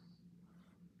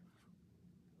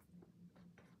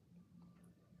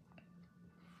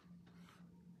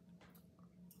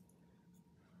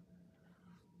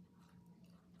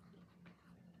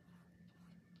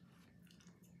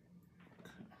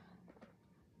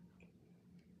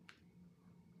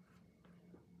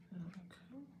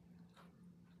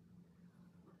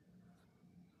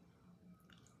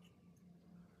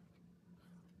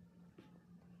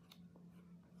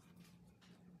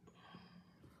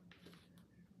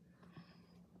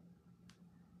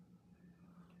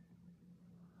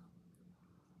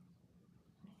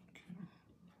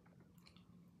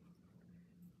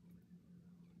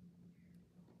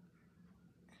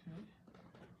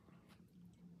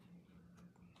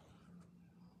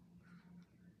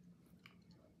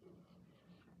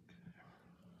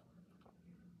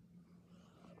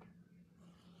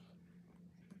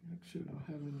 Make sure you don't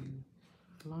have any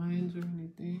lines or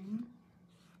anything,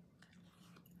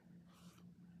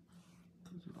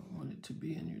 because you don't want it to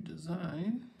be in your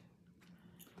design.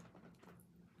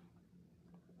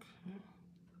 Okay.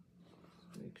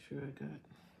 Make sure I got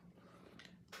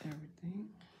everything.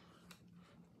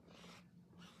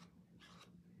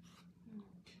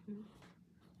 Okay.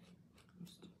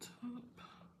 That's the top.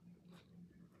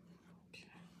 Okay.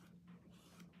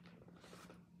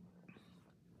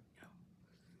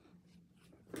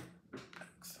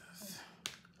 Access.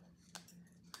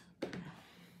 Okay.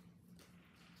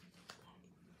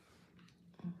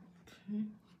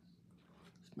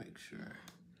 Let's make sure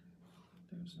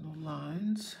there's no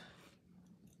lines.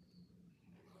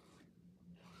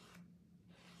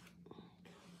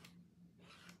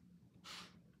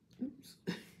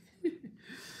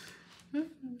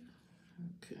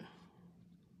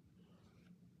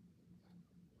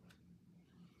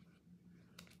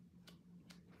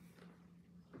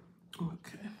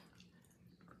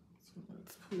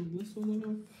 this one off.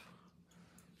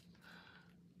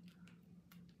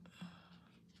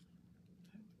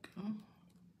 There we go.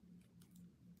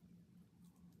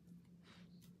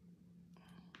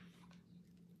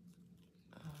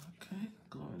 Okay,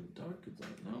 glow in the dark is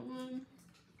on that one.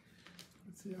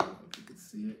 Let's see, I don't know if you can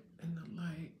see it in the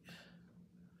light.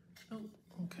 Oh,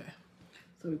 okay.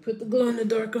 So we put the glow in the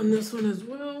dark on this one as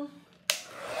well.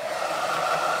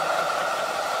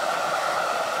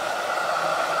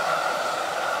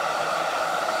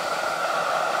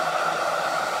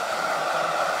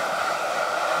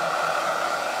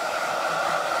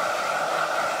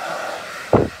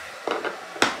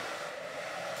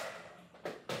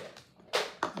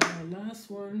 And the last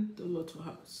one, the little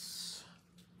house.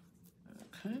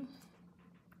 Okay.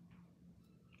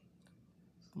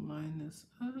 So line this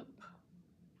up.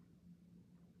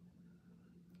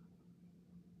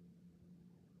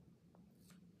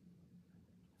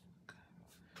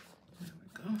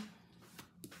 Okay.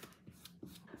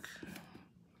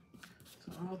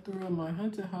 So all three of my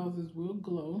haunted houses will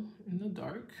glow in the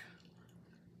dark.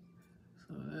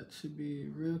 So that should be a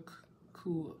real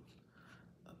cool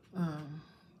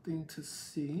thing to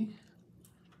see.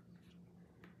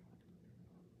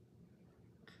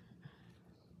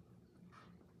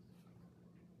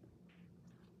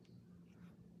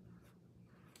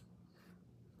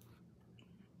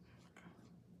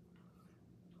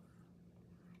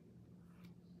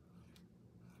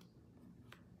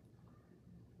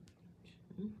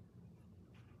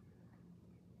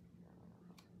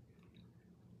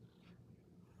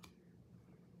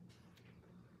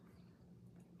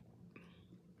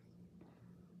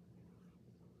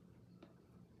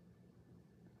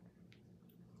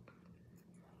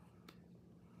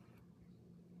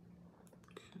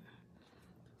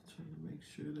 Trying to make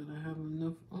sure that I have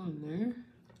enough on there,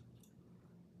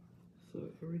 so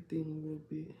everything will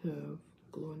have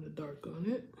glow in the dark on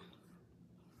it.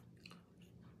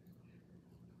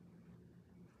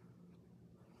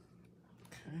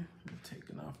 Okay, I'm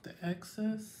taking off the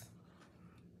excess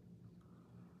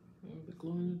of the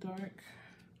glow in the dark.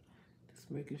 Just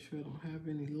making sure I don't have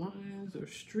any lines or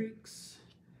streaks.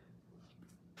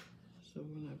 So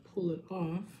when I pull it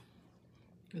off,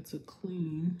 it's a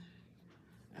clean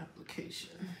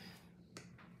application.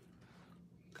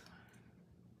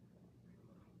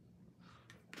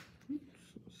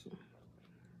 Oops.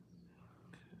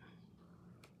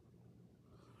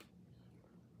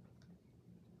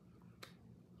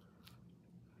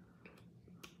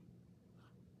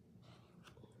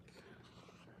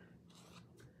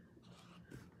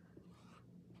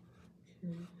 Okay. I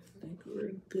think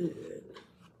we're good.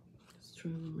 Just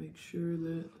trying to make sure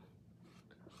that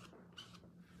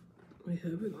we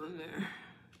have it on there.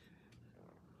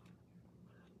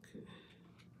 Okay.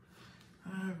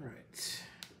 All right.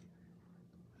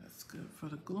 That's good for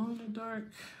the glow in the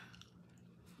dark.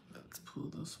 Let's pull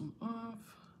this one off.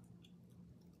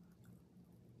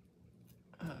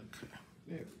 Okay,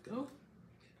 there we go.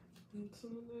 That's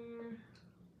on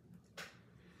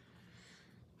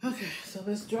there. Okay, so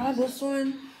let's dry this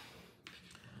one,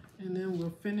 and then we'll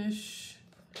finish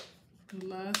the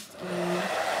last of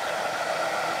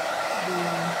the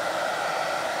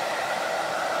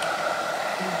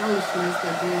embellishments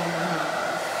that go on the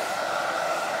house.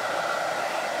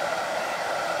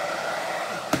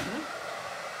 Okay.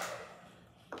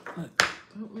 Let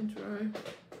that one dry.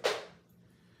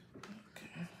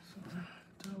 Okay, so we're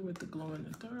done with the glow in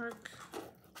the dark.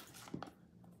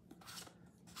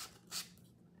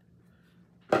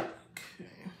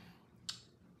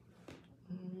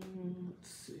 Let's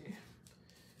see.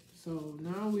 So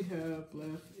now we have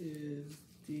left is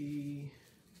the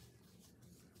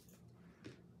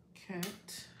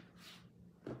cat,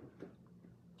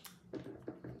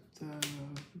 the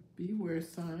beware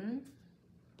sign,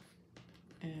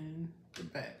 and the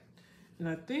bat. And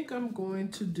I think I'm going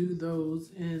to do those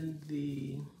in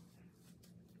the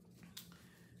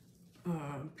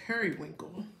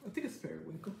periwinkle. I think it's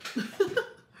periwinkle.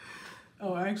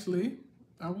 Oh, actually,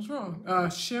 I was wrong.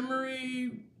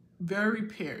 Shimmery Very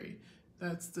Peri.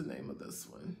 That's the name of this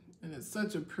one. And it's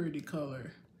such a pretty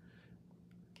color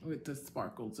with the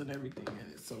sparkles and everything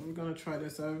in it. So we're gonna try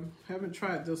this. I haven't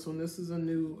tried this one. This is a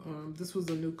new, this was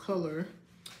a new color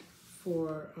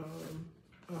for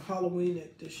a Halloween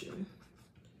edition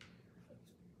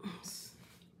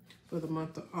for the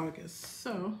month of August.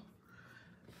 So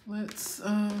let's,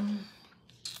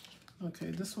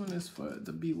 okay, this one is for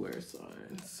the beware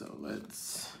sign. So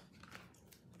let's,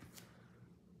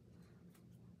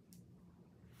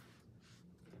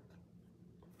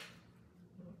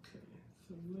 okay,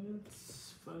 so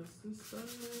let's fuzz this side.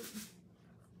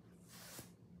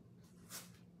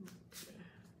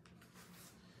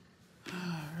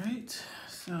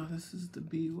 Now this is the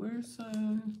beware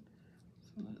sign.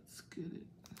 So let's get it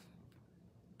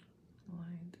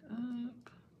lined up.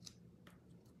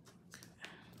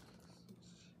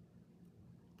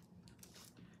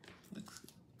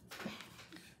 Okay.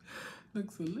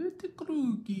 Looks a little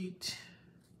crooked.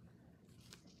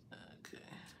 Okay.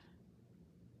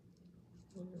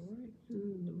 Right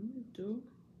in the middle.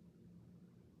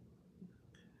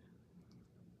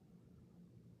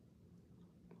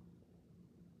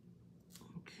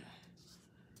 Okay.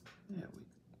 There we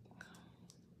go.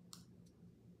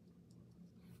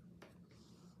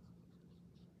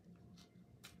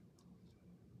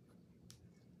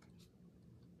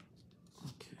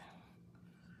 Okay.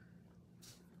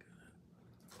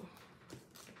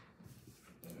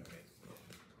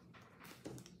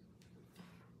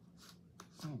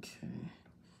 Okay,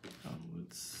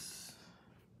 let's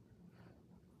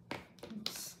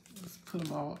put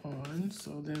them all on,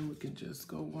 so then we can just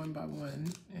go one by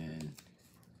one. And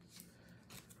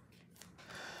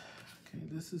okay,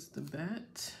 this is the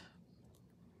bat.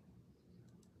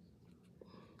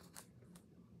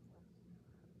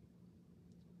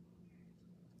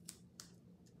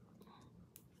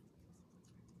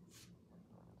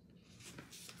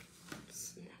 Let's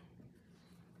see.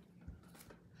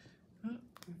 Oh,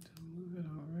 need to move it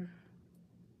over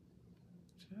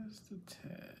just a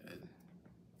tad.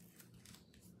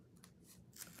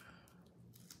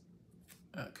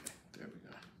 Okay, there we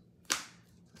go.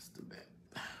 That's the bat.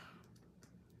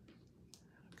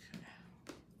 Okay.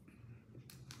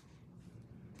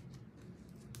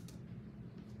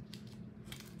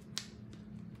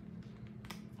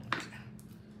 Okay.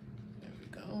 There we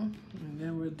go. And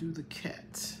then we'll do the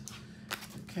cat.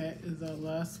 The cat is our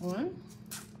last one.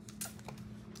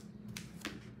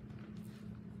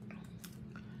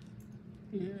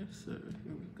 Here, so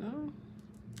here we go.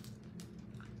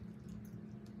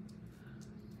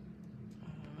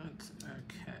 That's our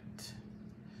cat.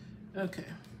 Okay,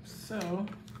 so I'm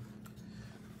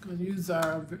gonna use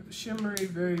our shimmery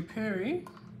Very Perry.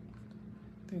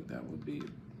 I think that would be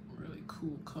a really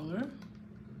cool color.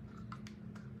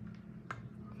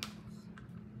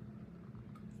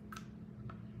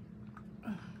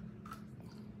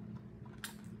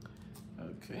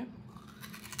 Okay.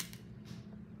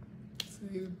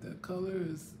 See, the color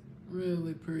is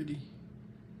really pretty.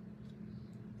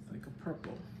 It's like a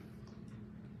purple.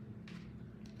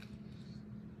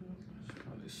 I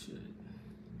probably should.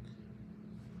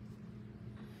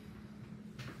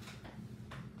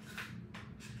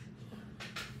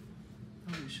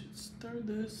 Probably should stir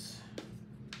this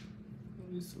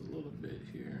at least a little bit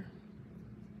here.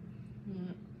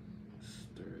 Yeah.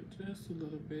 Stir it just a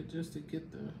little bit just to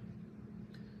get the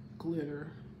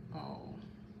glitter all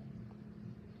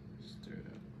stirred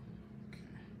up.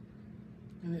 Okay.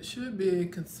 And it should be a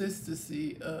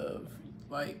consistency of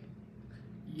like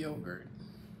yogurt.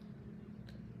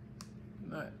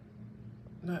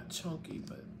 Not chunky,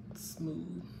 but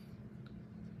smooth.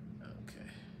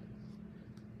 Okay.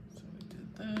 So we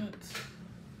did that.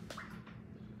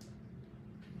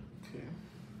 Okay.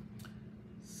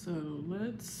 So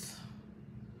let's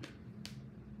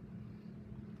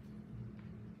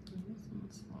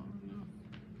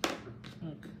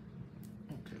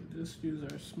just use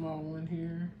our small one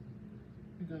here.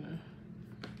 We're gonna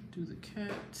do the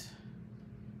cat.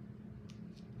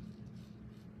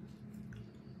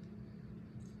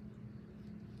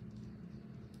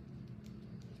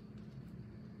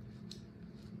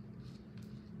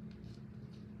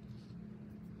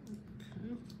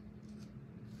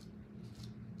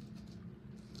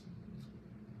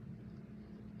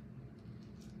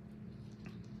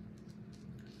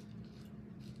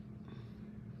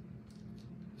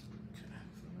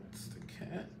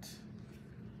 Okay.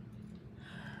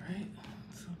 Alright,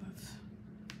 so let's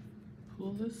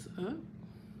pull this up.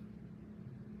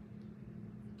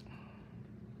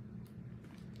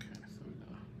 Okay, so we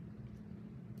go.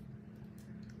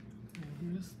 And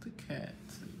here's the cat,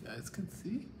 so you guys can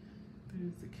see.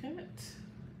 There's the cat.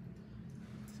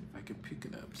 Let's see if I can pick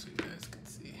it up so you guys can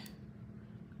see.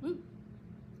 Whoop.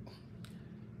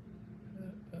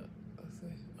 Let's see.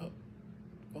 Oh,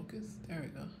 focus. There we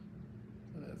go.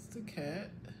 So that's the cat.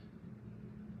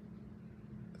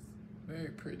 Very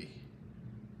pretty.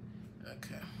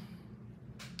 Okay.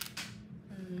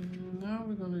 And now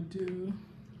we're gonna do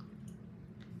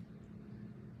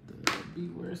the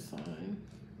beware sign.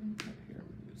 Right here,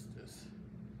 we use this.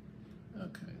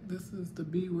 Okay, this is the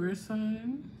beware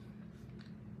sign.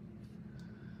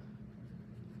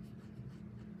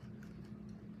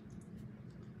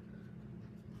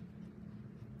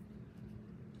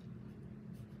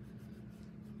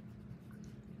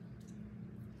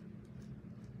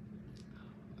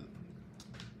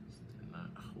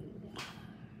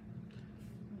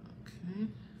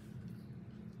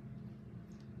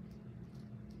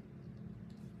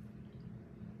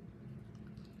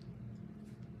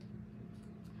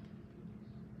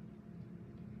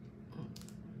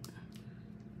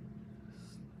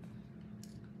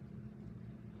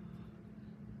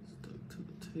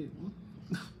 table.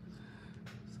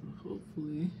 So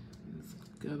hopefully it's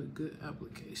got a good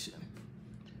application.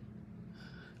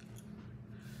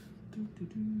 All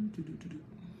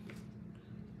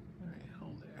right,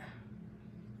 hold there.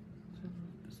 So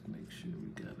just make sure we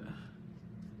got a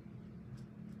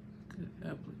good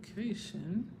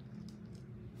application.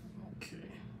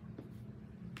 Okay.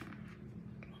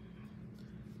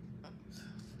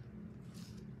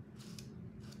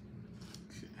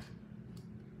 Okay.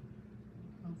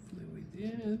 Hopefully we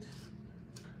did.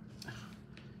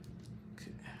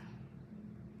 Okay.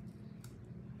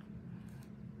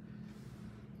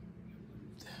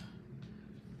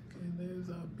 Okay, there's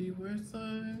our beware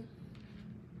sign.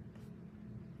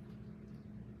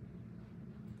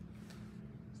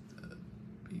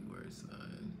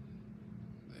 Sign.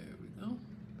 There we go.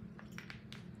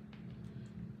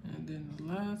 And then the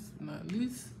last but not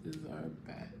least is our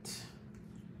bat.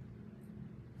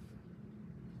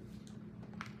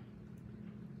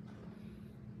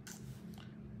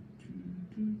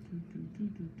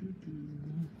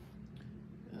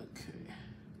 Okay.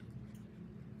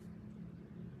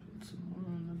 Put some more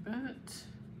on the bat.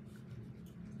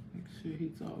 Make sure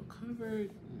he's all covered,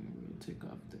 and we'll take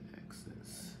off the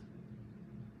excess.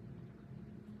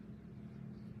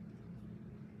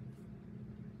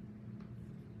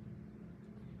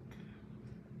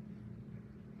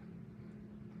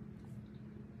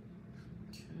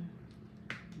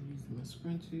 My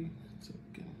scrunchie so we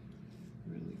can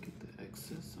really get the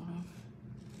excess off.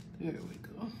 There we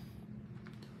go.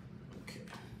 Okay,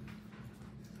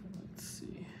 let's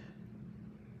see.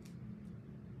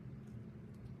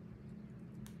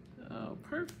 Oh,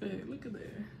 perfect. Look at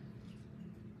there.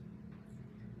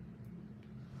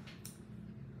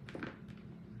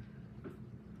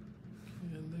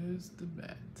 And there's the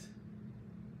bat.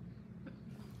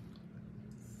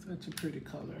 Such a pretty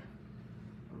color.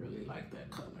 I really like that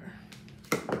color.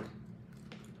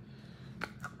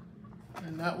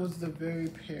 And that was the Very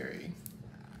Perry.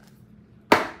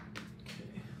 Okay.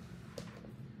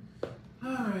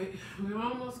 All right, we're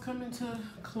almost coming to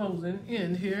closing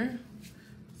end here.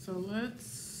 So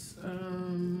let's, okay.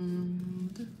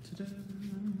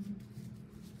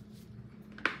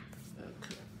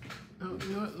 Oh, you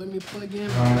know what? Let me plug in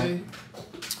my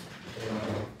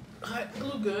hot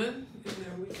glue gun, and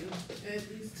then we can add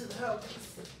these to the house.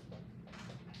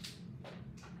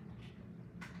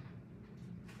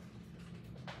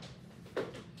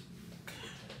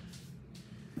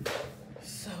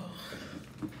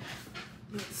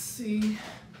 See,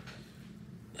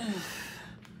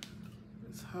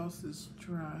 this house is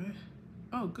dry.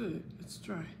 Oh, good, it's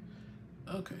dry.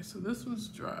 Okay, so this one's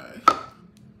dry.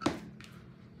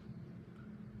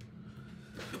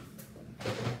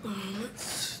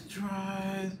 Let's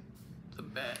dry the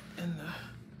bat and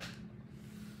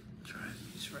dry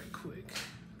these right quick.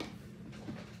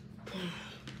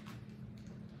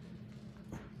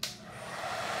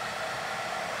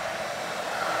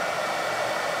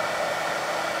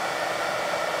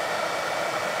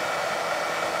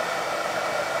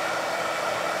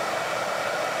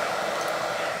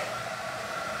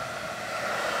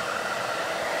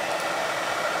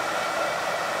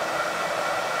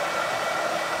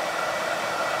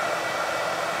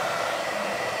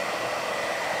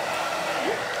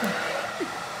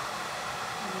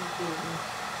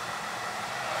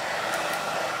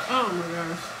 Oh my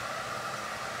gosh.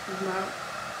 It's not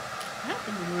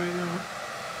happening right now.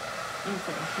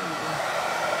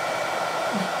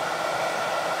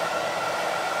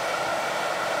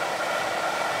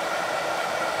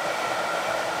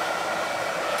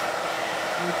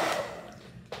 Okay,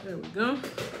 there we go.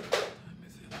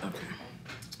 Okay.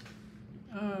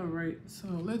 All right, so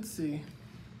let's see.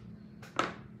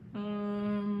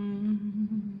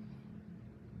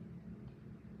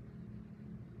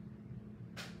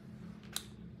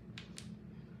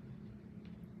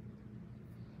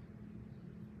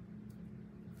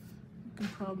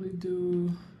 Probably do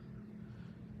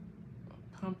a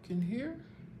pumpkin here,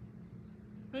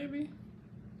 maybe.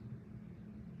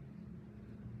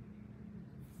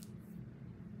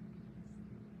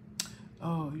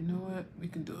 Oh, you know what? We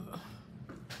can do it.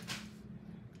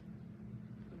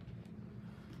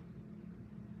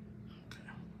 Okay.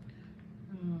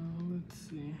 Let's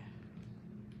see.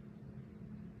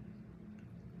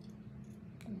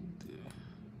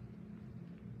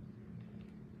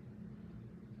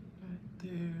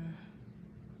 There,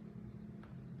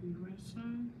 be right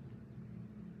side,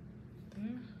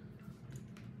 there.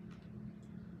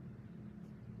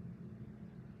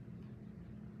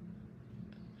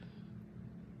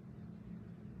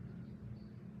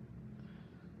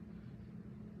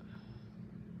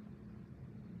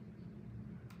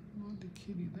 the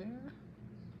kitty there.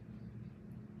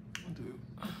 I'll do,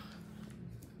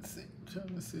 let's see, I'm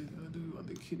trying to see, I'll do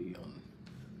the kitty on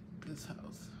this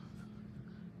house.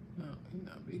 No, he's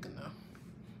not big enough.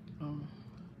 Oh,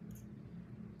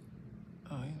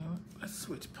 you know what? Let's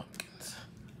switch pumpkins.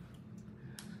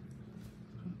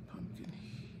 Put a pumpkin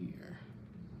here.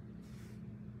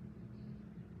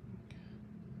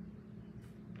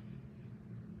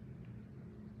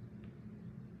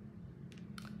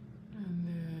 And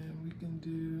then we can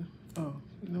do, oh,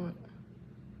 you know what?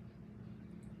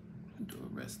 Do a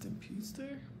rest in peace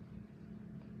there.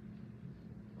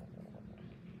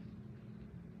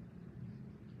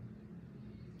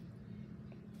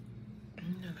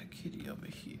 And then a kitty over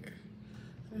here.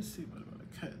 Let's see what I'm gonna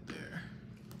cut there.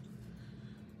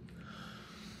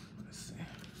 Let's see.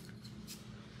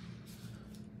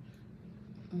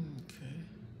 Okay.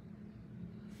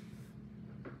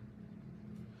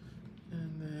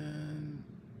 And then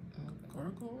a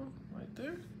gargoyle right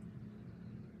there.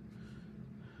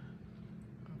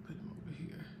 I'll put him over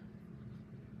here.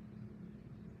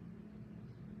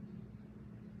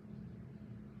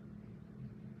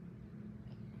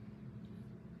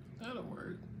 That'll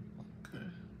work. Okay.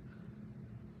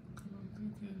 I'm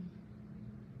thinking,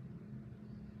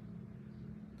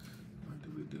 or do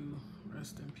we do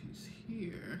rest in peace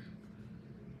here?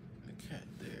 The cat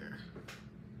there.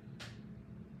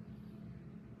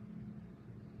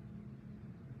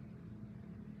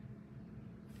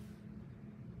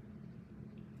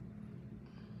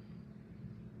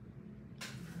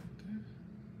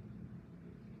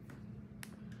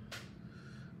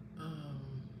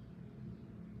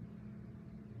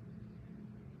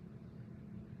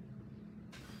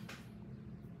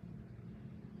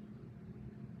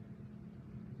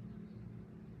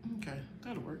 Okay,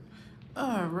 that'll work.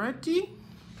 Alrighty,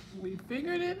 we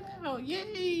figured it out,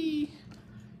 yay!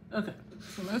 Okay,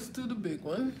 so let's do the big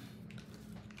one.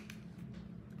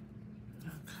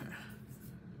 Okay,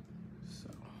 so,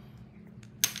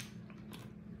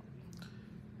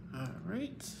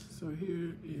 alright, so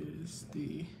here is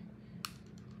the,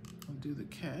 I'll do the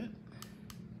cat.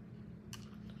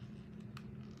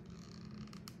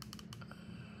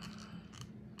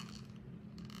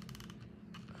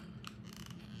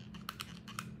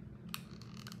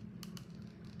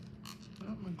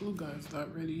 My glue gun's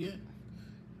not ready yet,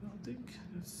 I don't think.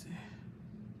 Let's see.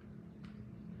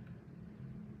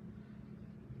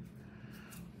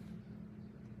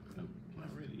 Nope,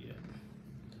 not ready yet.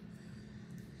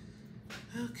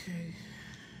 Okay.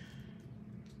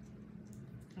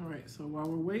 All right, so while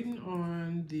we're waiting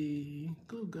on the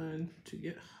glue gun to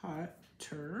get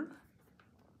hotter,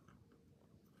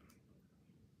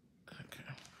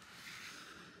 okay,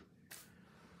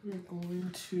 we're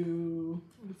going to,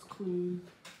 let's clean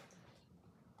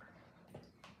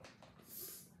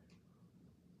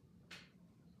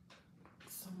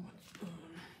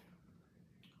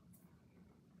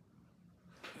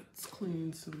let's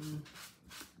clean some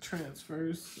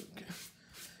transfers. Okay,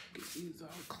 get these all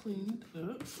cleaned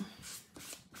up.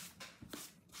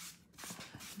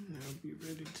 And I'll be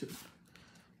ready to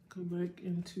go back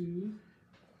into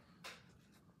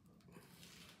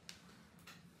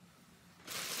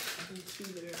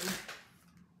there.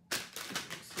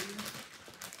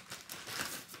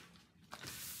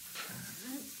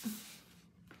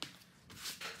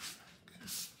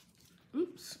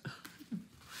 Oops.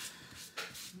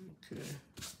 Okay.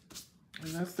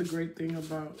 And that's the great thing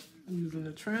about using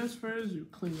the transfers. You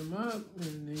clean them up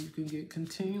and then you can get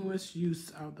continuous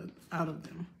use out of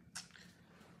them.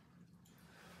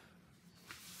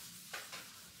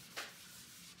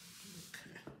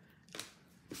 Okay.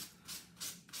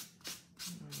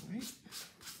 All right.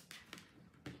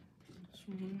 This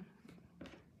one.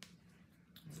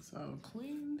 It's all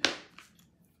cleaned.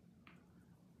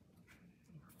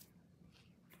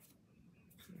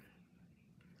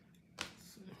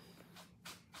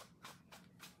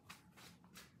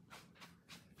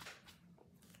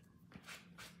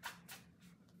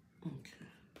 Okay,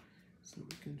 so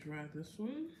we can dry this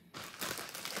one.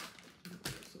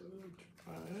 So it'll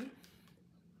dry.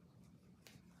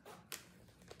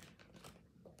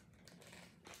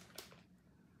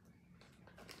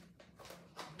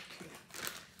 Okay,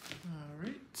 all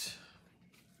right.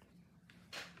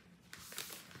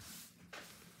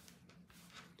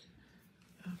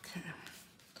 Okay,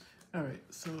 all right,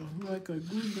 so like our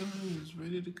glue gun is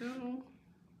ready to go.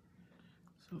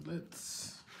 So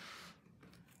let's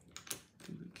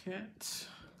do the cat.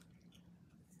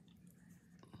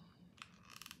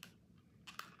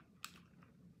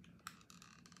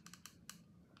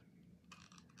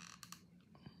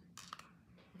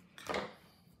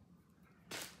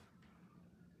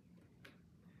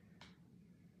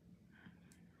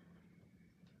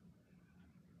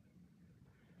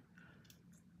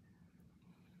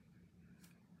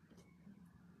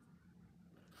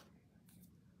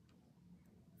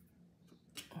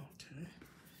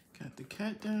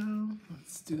 that down.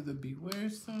 Let's do the beware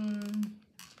sign.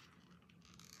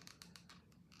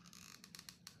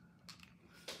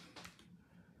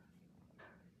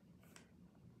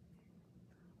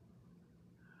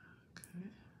 Okay.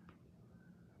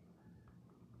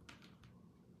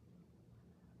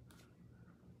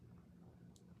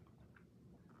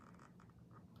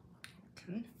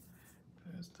 Okay,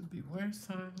 there's the beware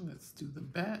sign. Let's do the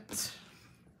bat.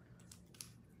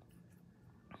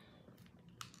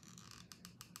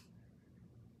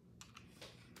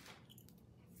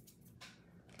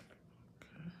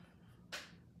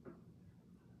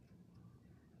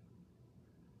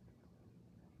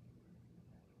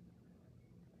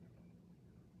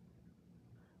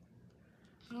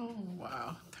 Oh,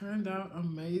 wow. Turned out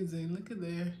amazing. Look at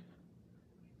there.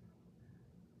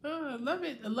 Oh, I love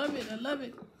it. I love it. I love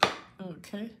it.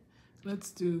 Okay,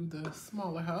 let's do the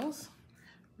smaller house.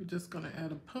 We're just going to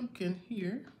add a pumpkin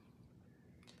here.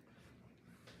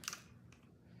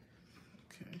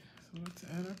 Okay, so let's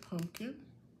add our pumpkin.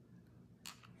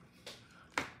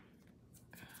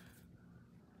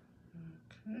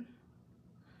 Okay,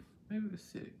 maybe we'll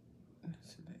sit it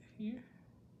here.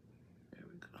 There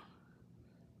we go.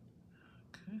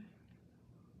 Okay.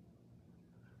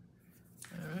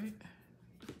 All right.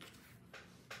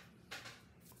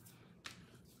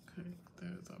 Okay,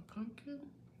 there's our pumpkin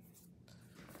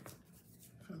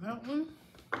for that one.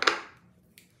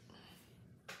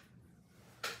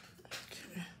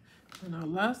 Okay, and our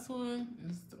last one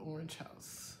is the orange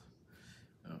house.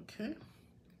 Okay,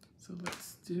 so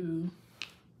let's do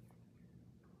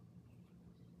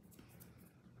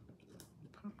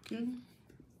pumpkin.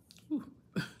 Ooh.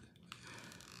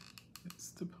 It's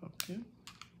the pumpkin.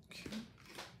 Okay.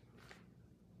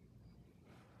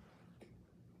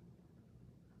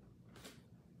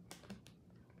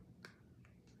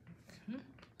 Okay.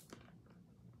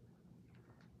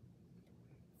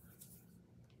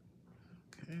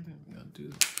 Okay, then we're gonna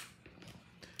do,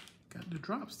 got the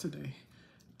drops today.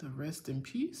 The rest in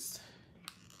peace.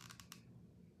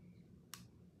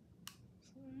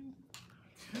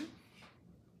 Okay.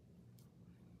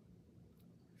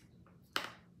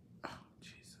 Oh,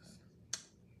 Jesus.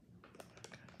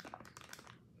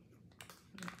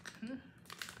 Okay.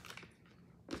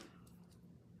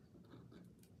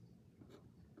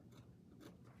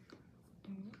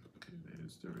 Okay,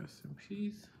 there's the rest in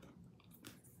peace.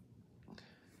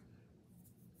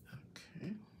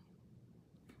 Okay.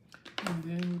 And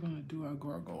then we're gonna do our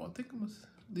gargoyle. I think I must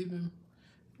leave him.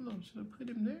 No, should I put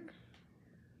him there?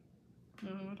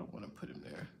 No, I don't want to put him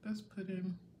there. Let's put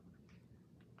him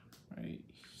right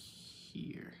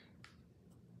here.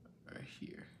 Right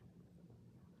here.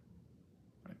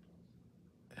 Right.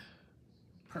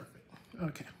 Perfect.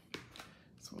 Okay.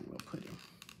 So we'll put him.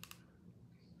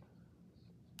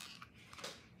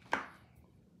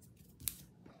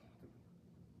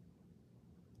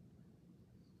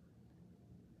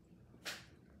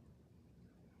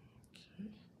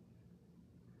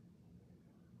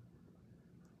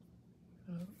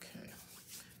 Okay,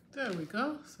 there we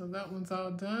go. So that one's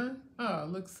all done. Oh, it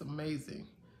looks amazing.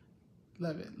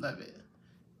 Love it, love it.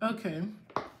 Okay,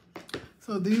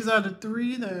 so these are the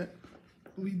 3 that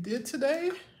we did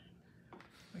today.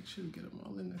 Make sure we get them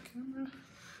all in the camera.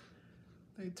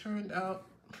 They turned out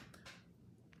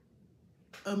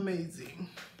amazing.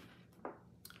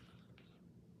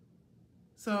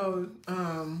 So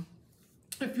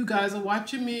if you guys are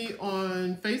watching me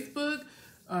on Facebook,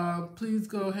 please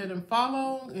go ahead and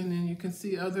follow, and then you can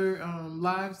see other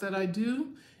lives that I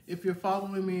do. If you're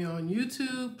following me on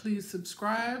YouTube, please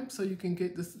subscribe so you can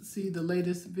get to see the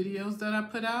latest videos that I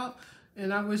put out.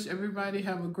 And I wish everybody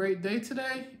have a great day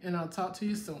today, and I'll talk to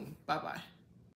you soon. Bye-bye.